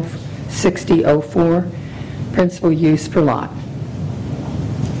 126004, principal use per lot?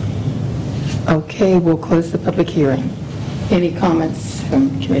 Okay, we'll close the public hearing. Any comments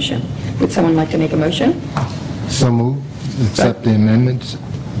from commission? Would someone like to make a motion? So moved. Accept the amendments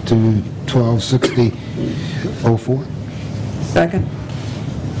to 1260-04. Second?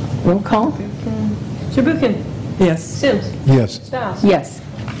 Roll call? Mr. Buchan? Yes. Sims? Yes. Strauss? Yes.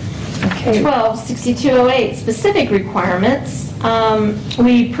 Okay. 126208, specific requirements.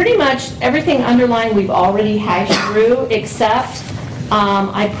 We pretty much, everything underlined we've already hashed through, except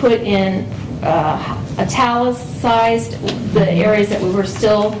I put in italicized the areas that we were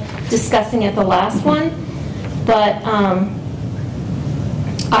still discussing at the last one. But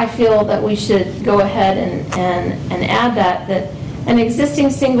I feel that we should go ahead and add that an existing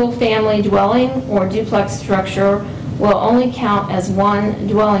single-family dwelling or duplex structure will only count as one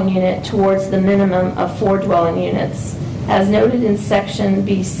dwelling unit towards the minimum of 4 dwelling units. As noted in section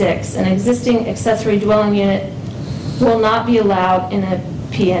B6, an existing accessory dwelling unit will not be allowed in a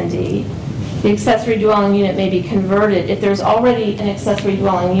PND. The accessory dwelling unit may be converted. If there's already an accessory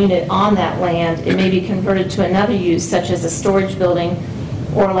dwelling unit on that land, it may be converted to another use, such as a storage building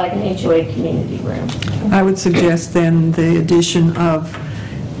or like an HOA community room. I would suggest then the addition of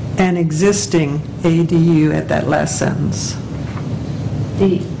an existing ADU at that last sentence.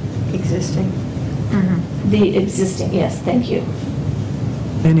 The existing? The existing, yes, thank you.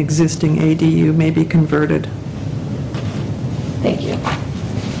 An existing ADU may be converted. Thank you.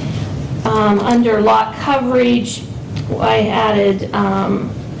 Under lot coverage, I added,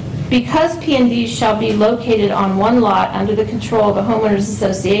 because P&Ds shall be located on one lot under the control of a homeowners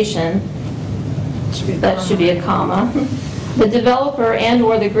association, that should be a comma, the developer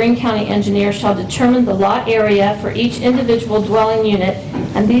and/or the Greene County engineer shall determine the lot area for each individual dwelling unit,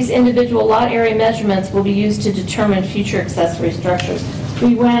 and these individual lot area measurements will be used to determine future accessory structures.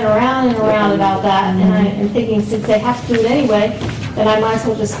 We went around and around about that, and I am thinking since they have to do it anyway, then I might as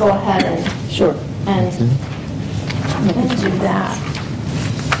well just go ahead and and do that.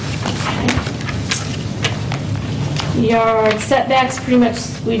 Okay. Yard setbacks, pretty much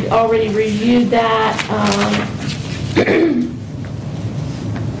we'd already reviewed that.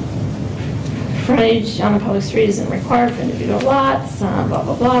 Frontage on a public street isn't required for individual lots, blah,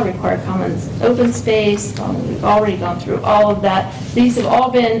 blah, blah, required commons open space. We've already gone through all of that. These have all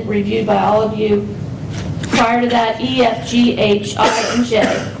been reviewed by all of you. Prior to that, E, F, G, H, I, and J.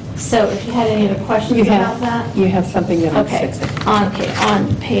 So if you had any other questions about that? You have something that on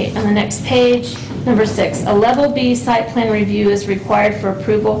the next page, number 6, a level B site plan review is required for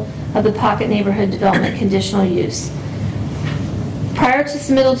approval of the Pocket Neighborhood Development conditional use. Prior to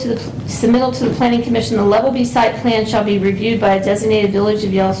submittal to the Planning Commission, the Level B site plan shall be reviewed by a designated Village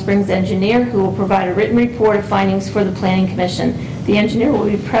of Yellow Springs engineer who will provide a written report of findings for the Planning Commission. The engineer will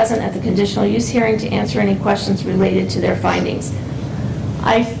be present at the conditional use hearing to answer any questions related to their findings.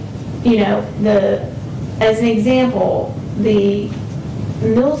 As an example, the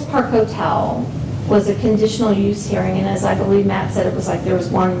Mills Park Hotel was a conditional use hearing, and as I believe Matt said, it was like there was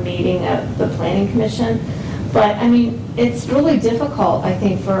one meeting of the Planning Commission. But, I mean, it's really difficult, I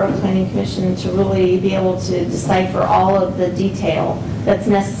think, for a planning commission to really be able to decipher all of the detail that's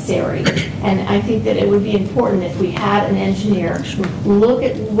necessary. And I think that it would be important if we had an engineer look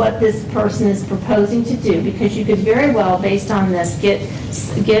at what this person is proposing to do, because you could very well, based on this, get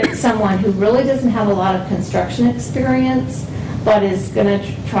someone who really doesn't have a lot of construction experience, but is going to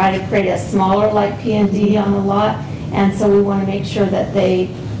try to create a smaller like P&D on the lot. And so we want to make sure that they're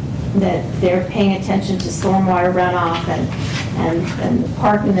paying attention to stormwater runoff and the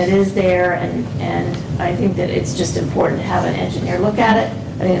parking that is there, and I think that it's just important to have an engineer look at it.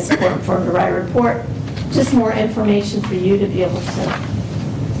 I think it's important for him to write a report. Just more information for you to be able to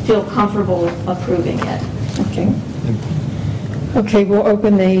feel comfortable with approving it. Okay. Okay, we'll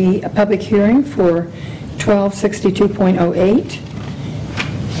open the public hearing for 1262.08.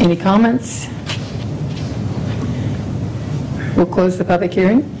 Any comments? We'll close the public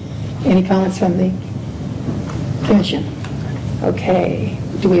hearing. Any comments from the commission? Okay.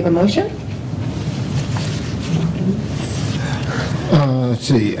 Do we have a motion? Let's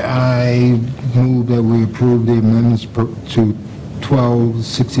see. I move that we approve the amendments to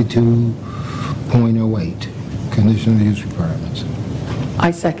 1262.08, conditional use requirements.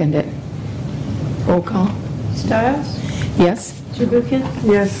 I second it. Roll call. Stiles? Yes? Buchan?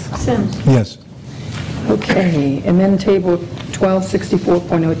 Yes. Sims? Yes. Okay. And then table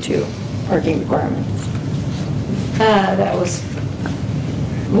 1264.02, parking requirements. That was,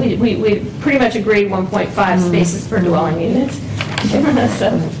 we pretty much agreed 1.5 spaces per dwelling unit.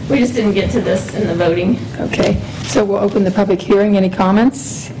 So we just didn't get to this in the voting. Okay, so we'll open the public hearing. Any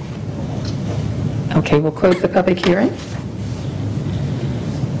comments? Okay, we'll close the public hearing.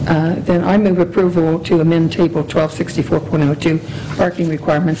 Then I move approval to amend Table 1264.02, parking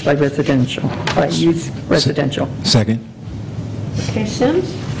requirements by residential, by use residential. Second. Okay,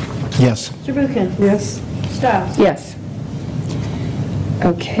 Sims? Yes. Mr. Buchan? Yes. Stiles? Yes.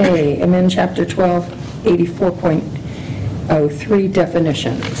 Okay, amend Chapter 1284.03,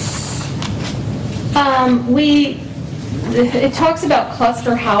 definitions. It talks about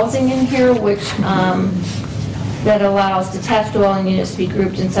cluster housing in here, which, that allows detached dwelling units to be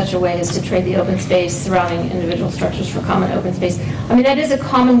grouped in such a way as to trade the open space surrounding individual structures for common open space. I mean, that is a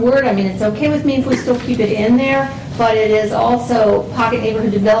common word. I mean, it's okay with me if we still keep it in there, but it is also, pocket neighborhood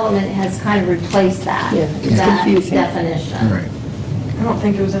development has kind of replaced that, that definition. Right. I don't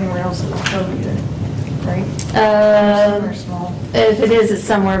think it was anywhere else in the code either, right? Somewhere small. If it is, it's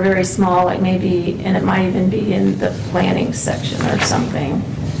somewhere very small, like maybe, and it might even be in the planning section or something.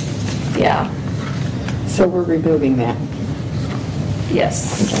 Yeah. So we're removing that.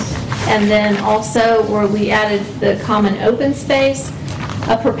 Yes. And then also where we added the common open space,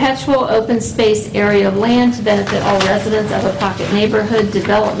 a perpetual open space area of land to benefit all residents of a pocket neighborhood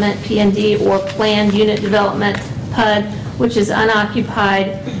development, PND, or planned unit development, PUD, which is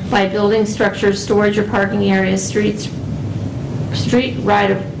unoccupied by building structures, storage or parking areas, should be street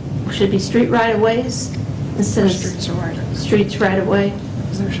right-of-ways instead of Streets are right. streets right-of-way.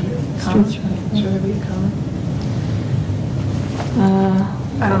 There should be a comment. Should there be a comment?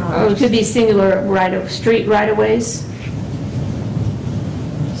 I don't know. Or it could be singular street right-of-ways.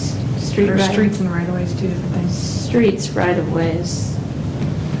 There's streets and right-of-ways, two different things. Streets right-of-ways.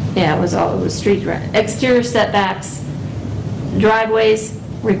 Yeah, it was street right. Exterior setbacks, driveways,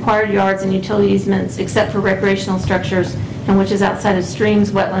 required yards and utility easements, except for recreational structures, and which is outside of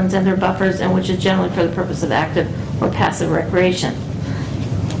streams, wetlands, and their buffers, and which is generally for the purpose of active or passive recreation.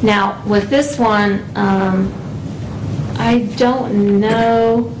 Now, with this one, I don't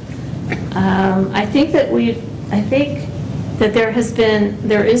know. I think that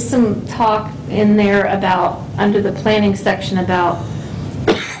there is some talk in there about, under the planning section, about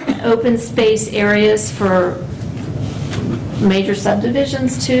open space areas for major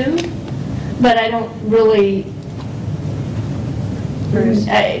subdivisions too, but I don't really,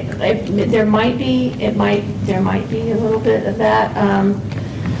 there might be a little bit of that.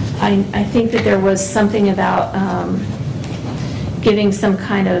 I think that there was something about giving some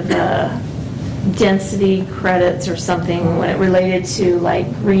kind of density credits or something when it related to like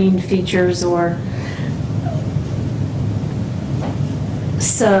green features or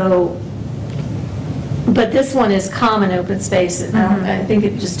so. But this one is common open space. I think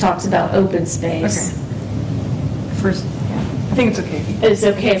it just talks about open space. Okay. First, I think it's okay. It's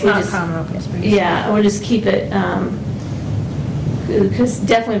okay if we just, common open space. Yeah, we'll just keep it, because it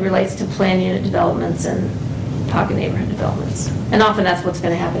definitely relates to planned unit developments and pocket neighborhood developments. And often that's what's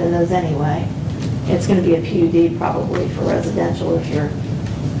going to happen in those anyway. It's going to be a PUD probably for residential if you're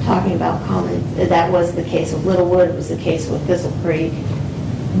talking about common. That was the case with Littlewood, it was the case with Thistle Creek.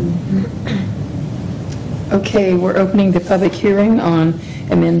 Okay, we're opening the public hearing on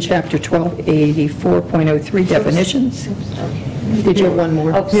amend Chapter 1284.03, definitions. Did you have one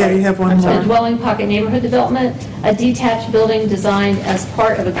more? Yeah, you have one more. A dwelling pocket neighborhood development, a detached building designed as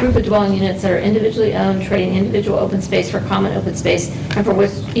part of a group of dwelling units that are individually owned, trading individual open space for common open space, and for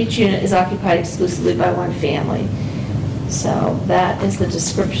which each unit is occupied exclusively by one family. So that is the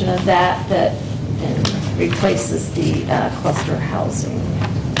description of that replaces the cluster housing.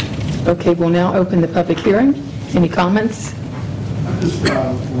 Okay, we'll now open the public hearing. Any comments? I'd just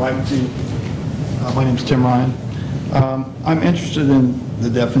like to, my name's Tim Ryan. I'm interested in the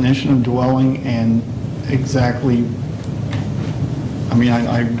definition of dwelling and exactly, I mean,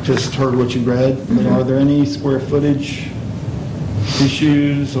 I just heard what you read, but are there any square footage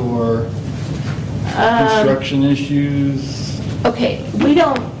issues or construction issues? Okay, we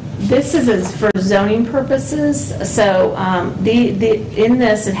don't, this is for zoning purposes, so in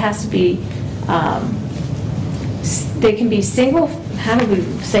this, it has to be, they can be single, how do we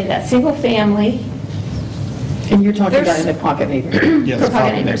say that, single family. And you're talking about in the pocket neighborhood? Yes, For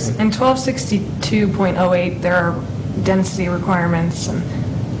pocket neighbors. In 1262.08, there are density requirements and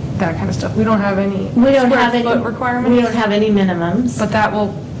that kind of stuff. We don't have any square foot requirements. We don't have any minimums. But that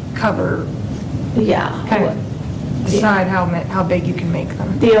will cover, Yeah. kind of decide how big you can make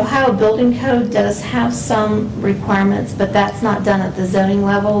them. The Ohio Building Code does have some requirements, but that's not done at the zoning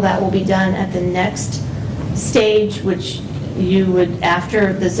level. That will be done at the next stage, which you would,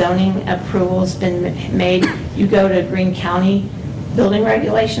 after the zoning approval's been made, you go to Greene County building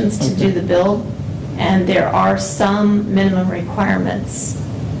regulations to do the build, and there are some minimum requirements,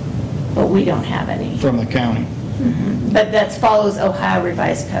 but we don't have any. From the county? But that follows Ohio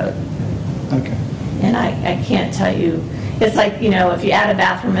Revised Code. Okay. And I can't tell you, it's like, if you add a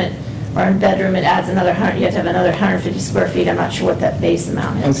bathroom or a bedroom, it adds another 100, you have to have another 150 square feet. I'm not sure what that base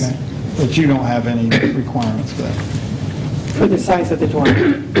amount is. Okay. But you don't have any requirements for that? For the size of the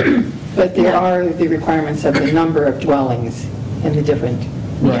dwelling. But there are the requirements of the number of dwellings in the different.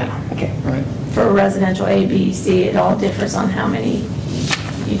 Yeah. Okay. Right. For residential A, B, C, it all differs on how many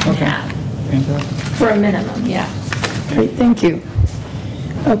you can have. Fantastic. For a minimum, yeah. Great, thank you.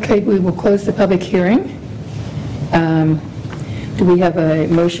 Okay, we will close the public hearing. Do we have a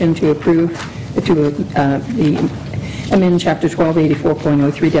motion to approve, the amend Chapter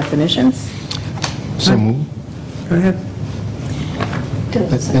 1284.03 definitions? So move. Go ahead.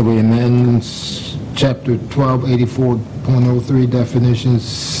 That we amend Chapter 1284.03 definitions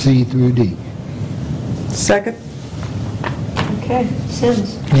C through D. Second? Okay,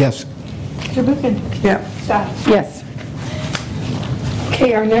 Sims. Yes. Mr. Buchan. Yeah. Scott. Yes.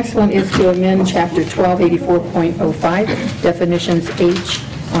 Okay, our next one is to amend Chapter 1284.05 definitions H,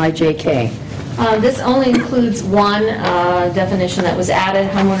 I, J, K. This only includes one definition that was added,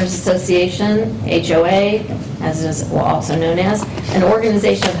 homeowners association, HOA, as it is also known as, an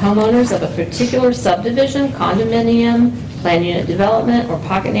organization of homeowners of a particular subdivision, condominium, planned unit development, or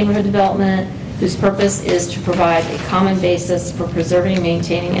pocket neighborhood development, whose purpose is to provide a common basis for preserving,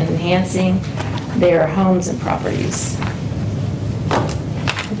 maintaining, and enhancing their homes and properties.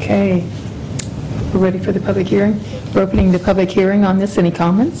 Okay, we're ready for the public hearing. We're opening the public hearing on this. Any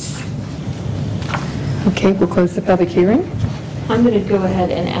comments? Okay, we'll close the public hearing. I'm going to go ahead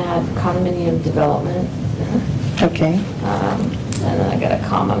and add condominium development. Okay. And then I got a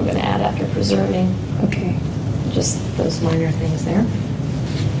comma I'm going to add after preserving. Okay. Just those minor things there.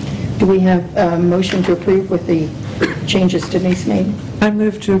 Do we have a motion to approve with the changes Denise made? I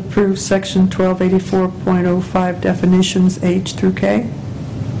move to approve Section 1284.05 definitions H through K.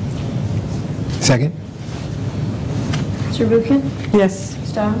 Second? Mr. Buchan? Yes.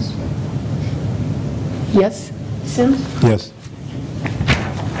 Stiles? Yes? Sims? Yes.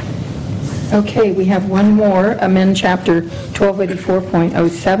 Okay, we have one more, amend Chapter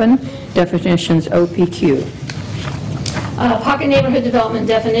 1284.07 definitions OPQ. Pocket neighborhood development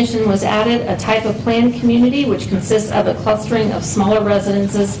definition was added, a type of planned community which consists of a clustering of smaller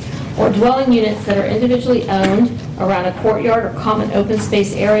residences or dwelling units that are individually owned around a courtyard or common open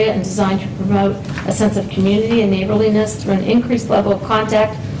space area and designed to promote a sense of community and neighborliness through an increased level of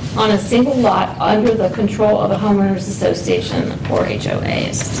contact on a single lot under the control of a homeowners association or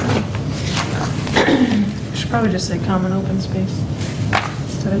HOA. Should probably just say common open space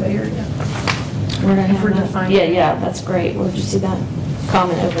instead of area. Where do I If have we're that? defining. Yeah, that's great. Where'd you see that?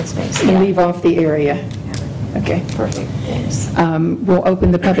 Common open space. And Yeah. leave off the area. Okay. Perfect, thanks. We'll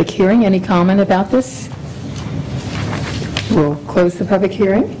open the public hearing. Any comment about this? We'll close the public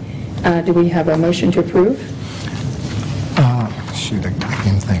hearing. Do we have a motion to approve? Shoot, I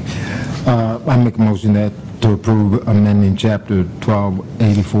can't think. I make a motion that to approve amending Chapter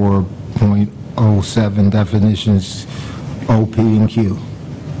 1284.07 definitions O, P, and Q.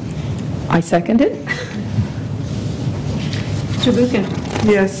 I second it. Mr. Buchan?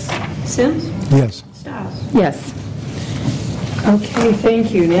 Yes. Sims? Yes. Stiles? Yes. Okay,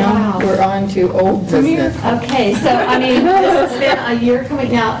 thank you. Now Wow. we're on to old business. Okay, so, I mean, this has been a year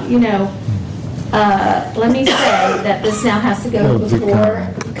coming out, let me say that this now has to go before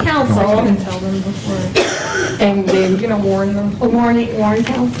council. Tell them before. And they, Warn them. Warn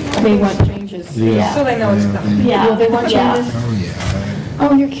council. they want changes. Yeah. So they know it's coming. Yeah. Will they want Yeah. changes? Oh, yeah.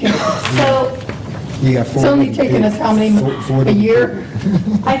 Oh, you're kidding. So, You got It's only taken us how many, a year?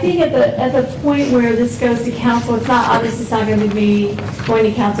 I think at the point where this goes to council, it's not, obviously it's not going to be going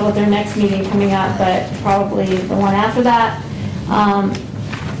to council at their next meeting coming up, but probably the one after that.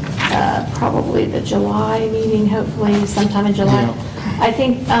 Probably the July meeting, hopefully sometime in July. I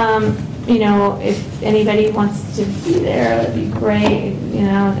think, if anybody wants to be there, that'd be great, to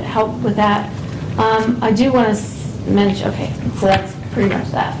help with that. I do want to mention, okay, so that's pretty much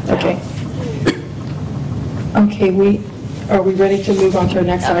that. Okay. Okay, are we ready to move on to our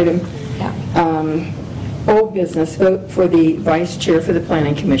next item? Yeah. Old business, vote for the vice chair for the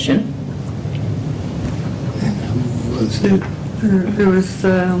planning commission. There was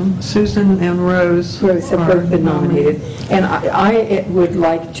Susan and Rose. Rose have both been nominated. And I would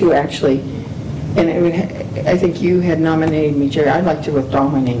like to actually, I think you had nominated me, Jerry, I'd like to withdraw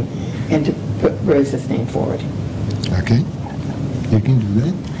my name and to put Rose's name forward. Okay. You can do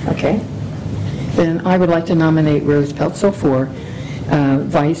that. Okay. Then I would like to nominate Rose Peltzel for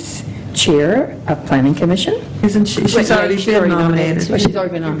vice chair of planning commission. Isn't she? She's already been nominated. Oh, she's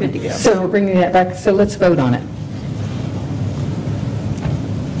already been nominated. So we're bringing that back, so let's vote on it.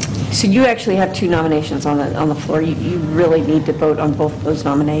 So you actually have two nominations on the floor. You really need to vote on both of those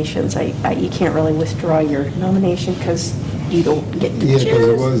nominations. You can't really withdraw your nomination because you don't get to Yeah, choose. because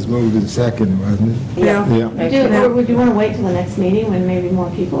it was moved in second, wasn't it? Yeah. Would you want to wait till the next meeting when maybe more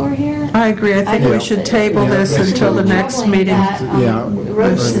people are here? I agree. I think we should table this until the next meeting. Yeah.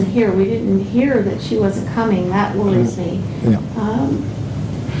 Rose isn't here. We didn't hear that she wasn't coming. That worries me. Yeah.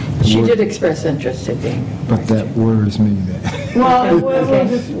 She did express interest in being. But that worries me that. Well, it will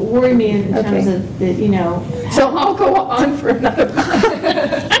just worry me in terms of the, So I'll go on for another.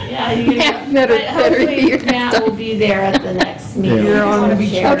 Yeah, hopefully Matt will be there at the next meeting. You're on the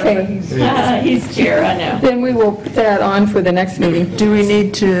chair. Okay. He's chair, I know. Then we will put that on for the next meeting. Do we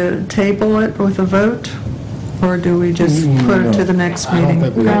need to table it with a vote, or do we just put it to the next I don't meeting?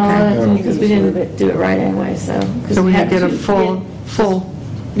 think we No, because we didn't do it right anyway, so. 'cause So we had get a two- full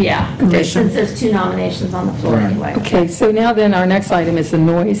Yeah, commission. since there's two nominations on the floor anyway. Okay, so now then, our next item is the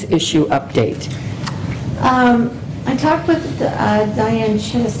noise issue update. I talked with Diane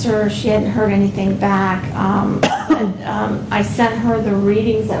Chittister. She hadn't heard anything back. I sent her the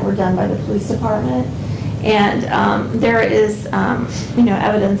readings that were done by the police department, and there is,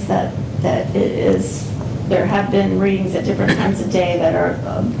 evidence that it is, there have been readings at different times of day that are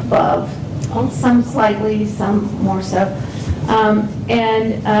above, some slightly, some more so.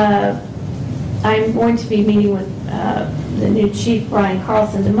 I'm going to be meeting with the new chief, Brian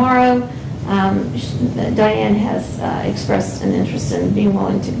Carlson, tomorrow. Diane has expressed an interest in being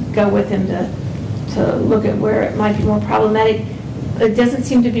willing to go with him to look at where it might be more problematic. It doesn't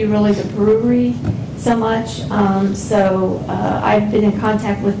seem to be really the brewery so much. I've been in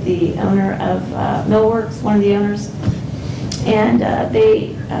contact with the owner of Millworks, one of the owners, and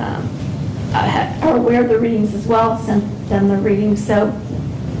they are aware of the readings as well, sent them the readings. So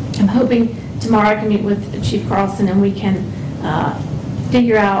I'm hoping tomorrow I can meet with Chief Carlson and we can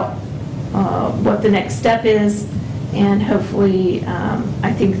figure out what the next step is, and hopefully, I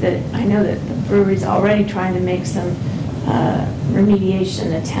know that the brewery's already trying to make some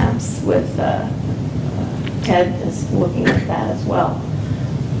remediation attempts with, Ted is looking at that as well.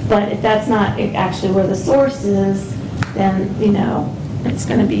 But if that's not actually where the source is, then, it's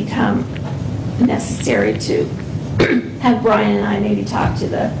going to become necessary to have Brian and I maybe talk to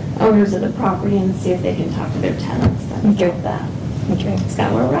the owners of the property and see if they can talk to their tenants and get that. Okay. That's kind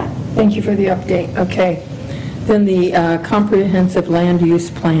of where we're at. Thank you for the update. Okay. Then the comprehensive land use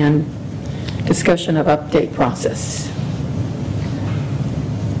plan discussion of update process.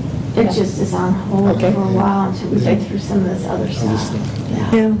 It just is on hold for a while until we get through some of this other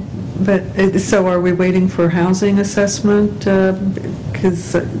stuff. Yeah, but, so are we waiting for housing assessment?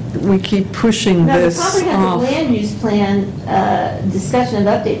 Because we keep pushing No, the this comprehensive off. land use plan discussion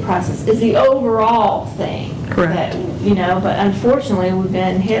of update process is the overall thing. Correct. That, but unfortunately, we've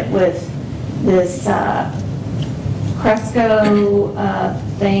been hit with this Cresco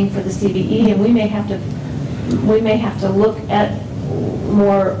thing for the CBE, and we may have to look at,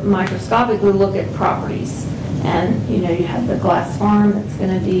 more microscopically look at properties. And, you have the glass farm that's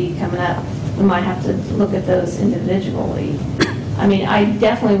going to be coming up. We might have to look at those individually. I mean, I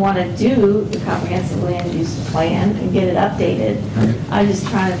definitely want to do the comprehensive land use plan and get it updated. I'm just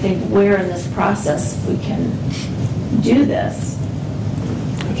trying to think where in this process we can do this.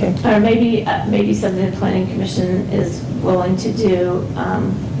 Okay. Or maybe something the planning commission is willing to do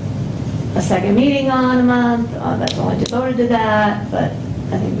a second meeting on a month. That's only devoted to that, but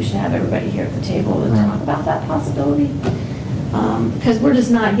I think we should have everybody here at the table to talk about that possibility. Because we're just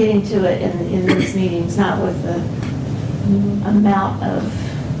not getting to it in these meetings, not with the amount of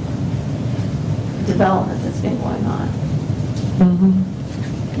development that's been going on.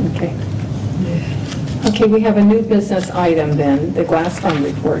 Okay. Okay, we have a new business item then, the glass farm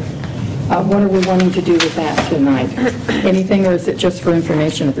report. What are we wanting to do with that tonight? Anything, or is it just for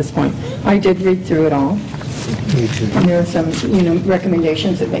information at this point? I did read through it all. And there are some,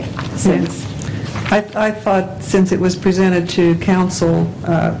 recommendations that make sense. I thought since it was presented to council,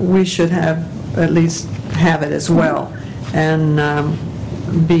 we should have, at least have it as well, and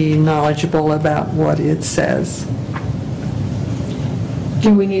be knowledgeable about what it says.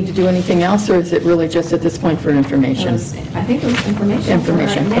 Do we need to do anything else, or is it really just at this point for information? I think it was information.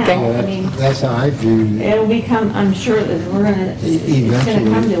 Information, for right now. okay. I mean, That's how I view it. it'll become, I'm sure that it's going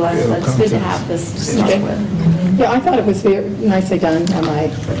to come to us, but it's good to have this to start with. Yeah, I thought it was very nicely done, and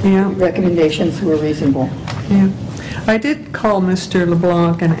my recommendations were reasonable. Yeah. I did call Mr.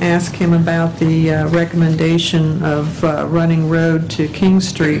 LeBlanc and ask him about the recommendation of running road to King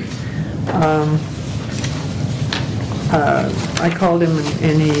Street. I called him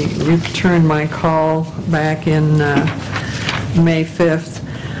and he returned my call back in May 5th.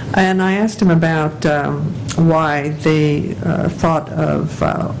 And I asked him about why they thought of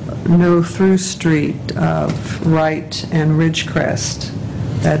no through street of Wright and Ridgecrest,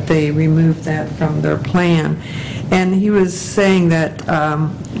 that they removed that from their plan. And he was saying that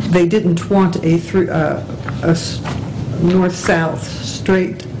they didn't want a north-south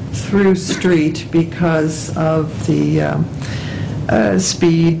straight through street because of the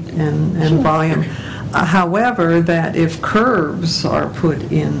speed and volume. However, that if curbs are put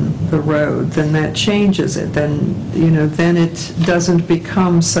in the road, then that changes it. Then, then it doesn't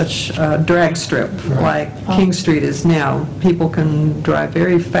become such a drag strip like King Street is now. People can drive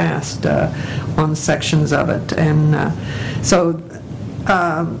very fast on sections of it. And so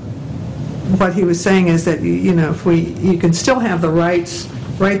what he was saying is that, if you can still have the Wright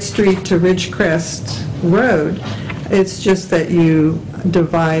Street to Ridgecrest Road, it's just that you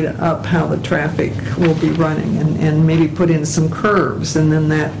divide up how the traffic will be running and maybe put in some curves, and then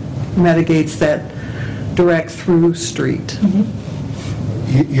that mitigates that direct through street.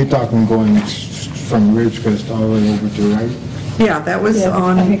 You're talking going from Ridgecrest all the way over to Wright? Yeah, that was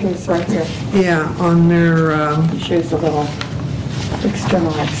on... I think it was right there. Yeah, on their... It shows a little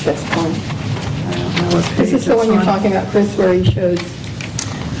external access point. I don't know what page Is this the one it's you're on. talking about, Chris, where he shows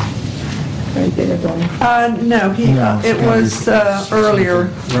right there going? No, it was earlier.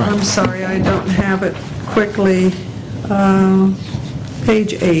 Right. I'm sorry, I don't have it quickly.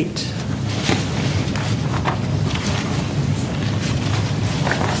 Page 8.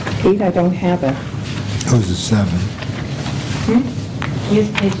 8, I don't have it. It was a 7. Here's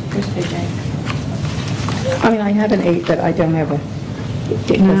page 8. I mean, I have an 8, but I don't have it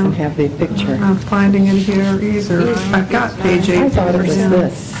doesn't have the picture. I'm not finding it here either. I've got page 8. I thought it was Yeah.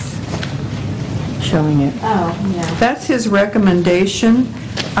 this, showing it. Oh, yeah. That's his recommendation,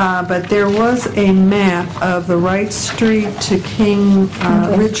 but there was a map of the Wright Street to King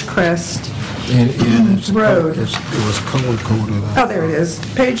Ridgecrest And it's Road. It was color-coded. Oh, there it is,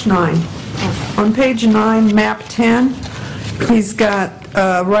 page 9. On page 9, map 10, he's got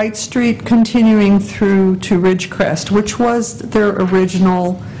Wright Street continuing through to Ridgecrest, which was their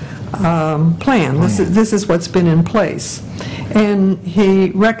original plan. This is what's been in place. And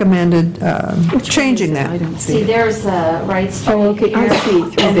he recommended changing that. See, there's Wright Street Oh, okay, I here, see,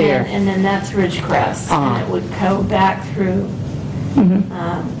 through there. And then that's Ridgecrest, and it would go back through.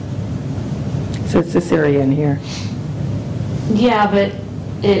 So it's this area in here. Yeah, but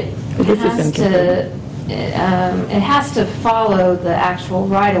it This is has to, it has to follow the actual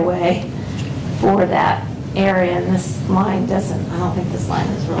right-of-way for that area, and this line doesn't, I don't think this line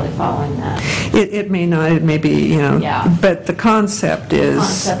is really following that. It may not, it may be, Yeah. but the concept is...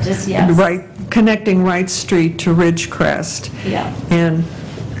 Concept is, yes. Connecting Wright Street to Ridgecrest. Yeah. And,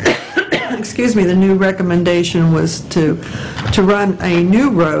 excuse me, the new recommendation was to run a new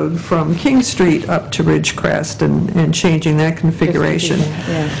road from King Street up to Ridgecrest and changing that configuration.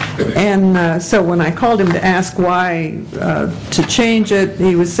 And so when I called him to ask why to change it,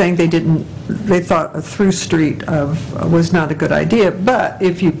 he was saying they thought a through street was not a good idea, but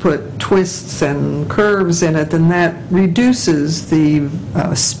if you put twists and curves in it, then that reduces the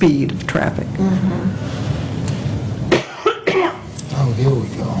speed of traffic. Oh, here we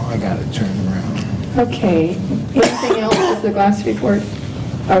go. I got it turned around. Okay, anything else with the glass report?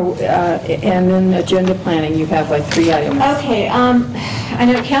 Oh, and then agenda planning, you have like 3 items. Okay, I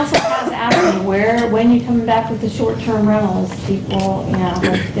know council has asked me when you coming back with the short-term rentals, people,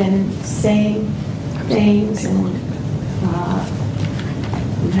 have been saying things and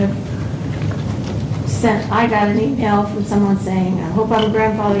have I got an email from someone saying, I hope I'm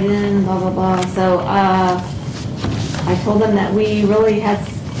grandfathered in, blah, blah, blah. So I told them that we really had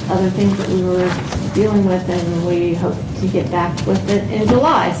other things that we were dealing with, and we hope to get back with it in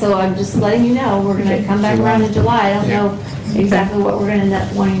July. So I'm just letting you know, we're going to come back around in July. I don't know exactly what we're going to end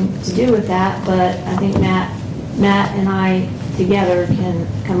up wanting to do with that, but I think Matt and I together can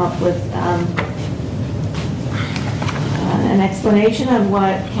come up with an explanation of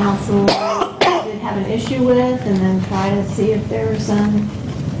what council did have an issue with, and then try to see if there's some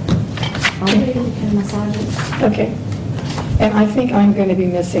way we can massage it. Okay. And I think I'm going to be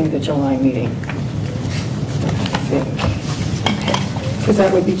missing the July meeting. I think. Because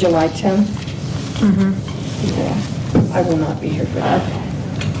that would be July 10th? Yeah. I will not be here for that.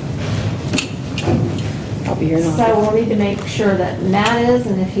 I'll be here in So we'll need to make sure that Matt is,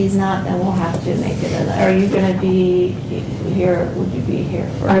 and if he's not, then we'll have to make it. Are you going to be here? Would you be here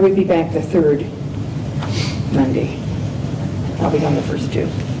for? I would be back the 3rd Monday. I'll be on the first 2.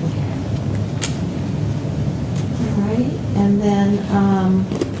 All right, and then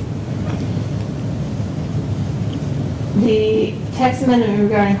the text amendment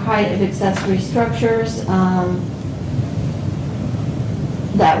regarding height of accessory structures.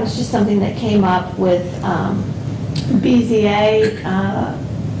 That was just something that came up with BZA,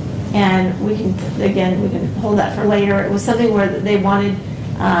 and we can hold that for later. It was something where they wanted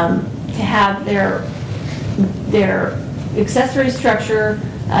to have their accessory structure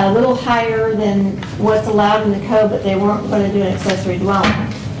a little higher than what's allowed in the code, but they weren't going to do an accessory dwelling.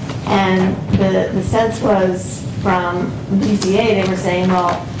 And the sense was from BZA, they were saying,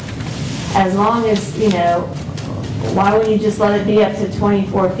 well, as long as, why wouldn't you just let it be up to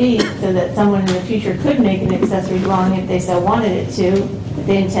 24 feet so that someone in the future could make an accessory dwelling if they so wanted it to, if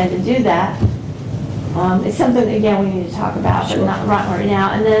they intend to do that. It's something, again, we need to talk about, but not right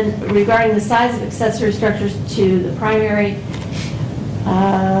now. And then regarding the size of accessory structures to the primary,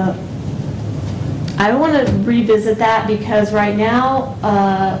 I want to revisit that because right now,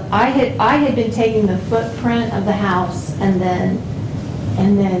 I had been taking the footprint of the house and then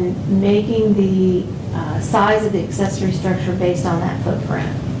making the size of the accessory structure based on that footprint.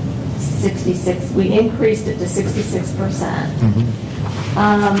 66, we increased it to 66%.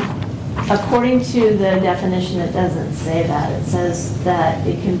 According to the definition, it doesn't say that. It says that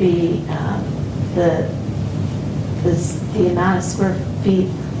it can be the amount of square feet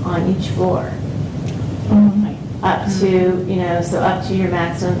on each floor. Up to, so up to your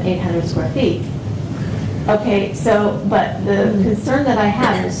maximum 800 square feet. Okay, so, but the concern that I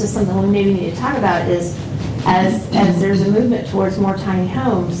have, and it's just something we maybe need to talk about, is as there's a movement towards more tiny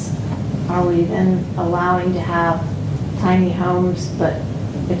homes, are we then allowing to have tiny homes, but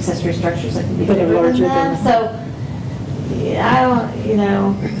accessory structures that can be bigger than that? So, yeah, I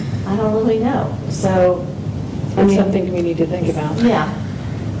don't really know. So, That's something we need to think about. Yeah,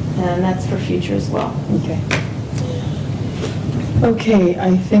 and that's for future as well. Okay. Okay,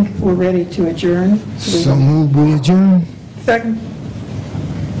 I think we're ready to adjourn. So move, we adjourn. Second.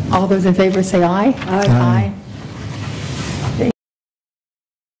 All those in favor say aye. Aye.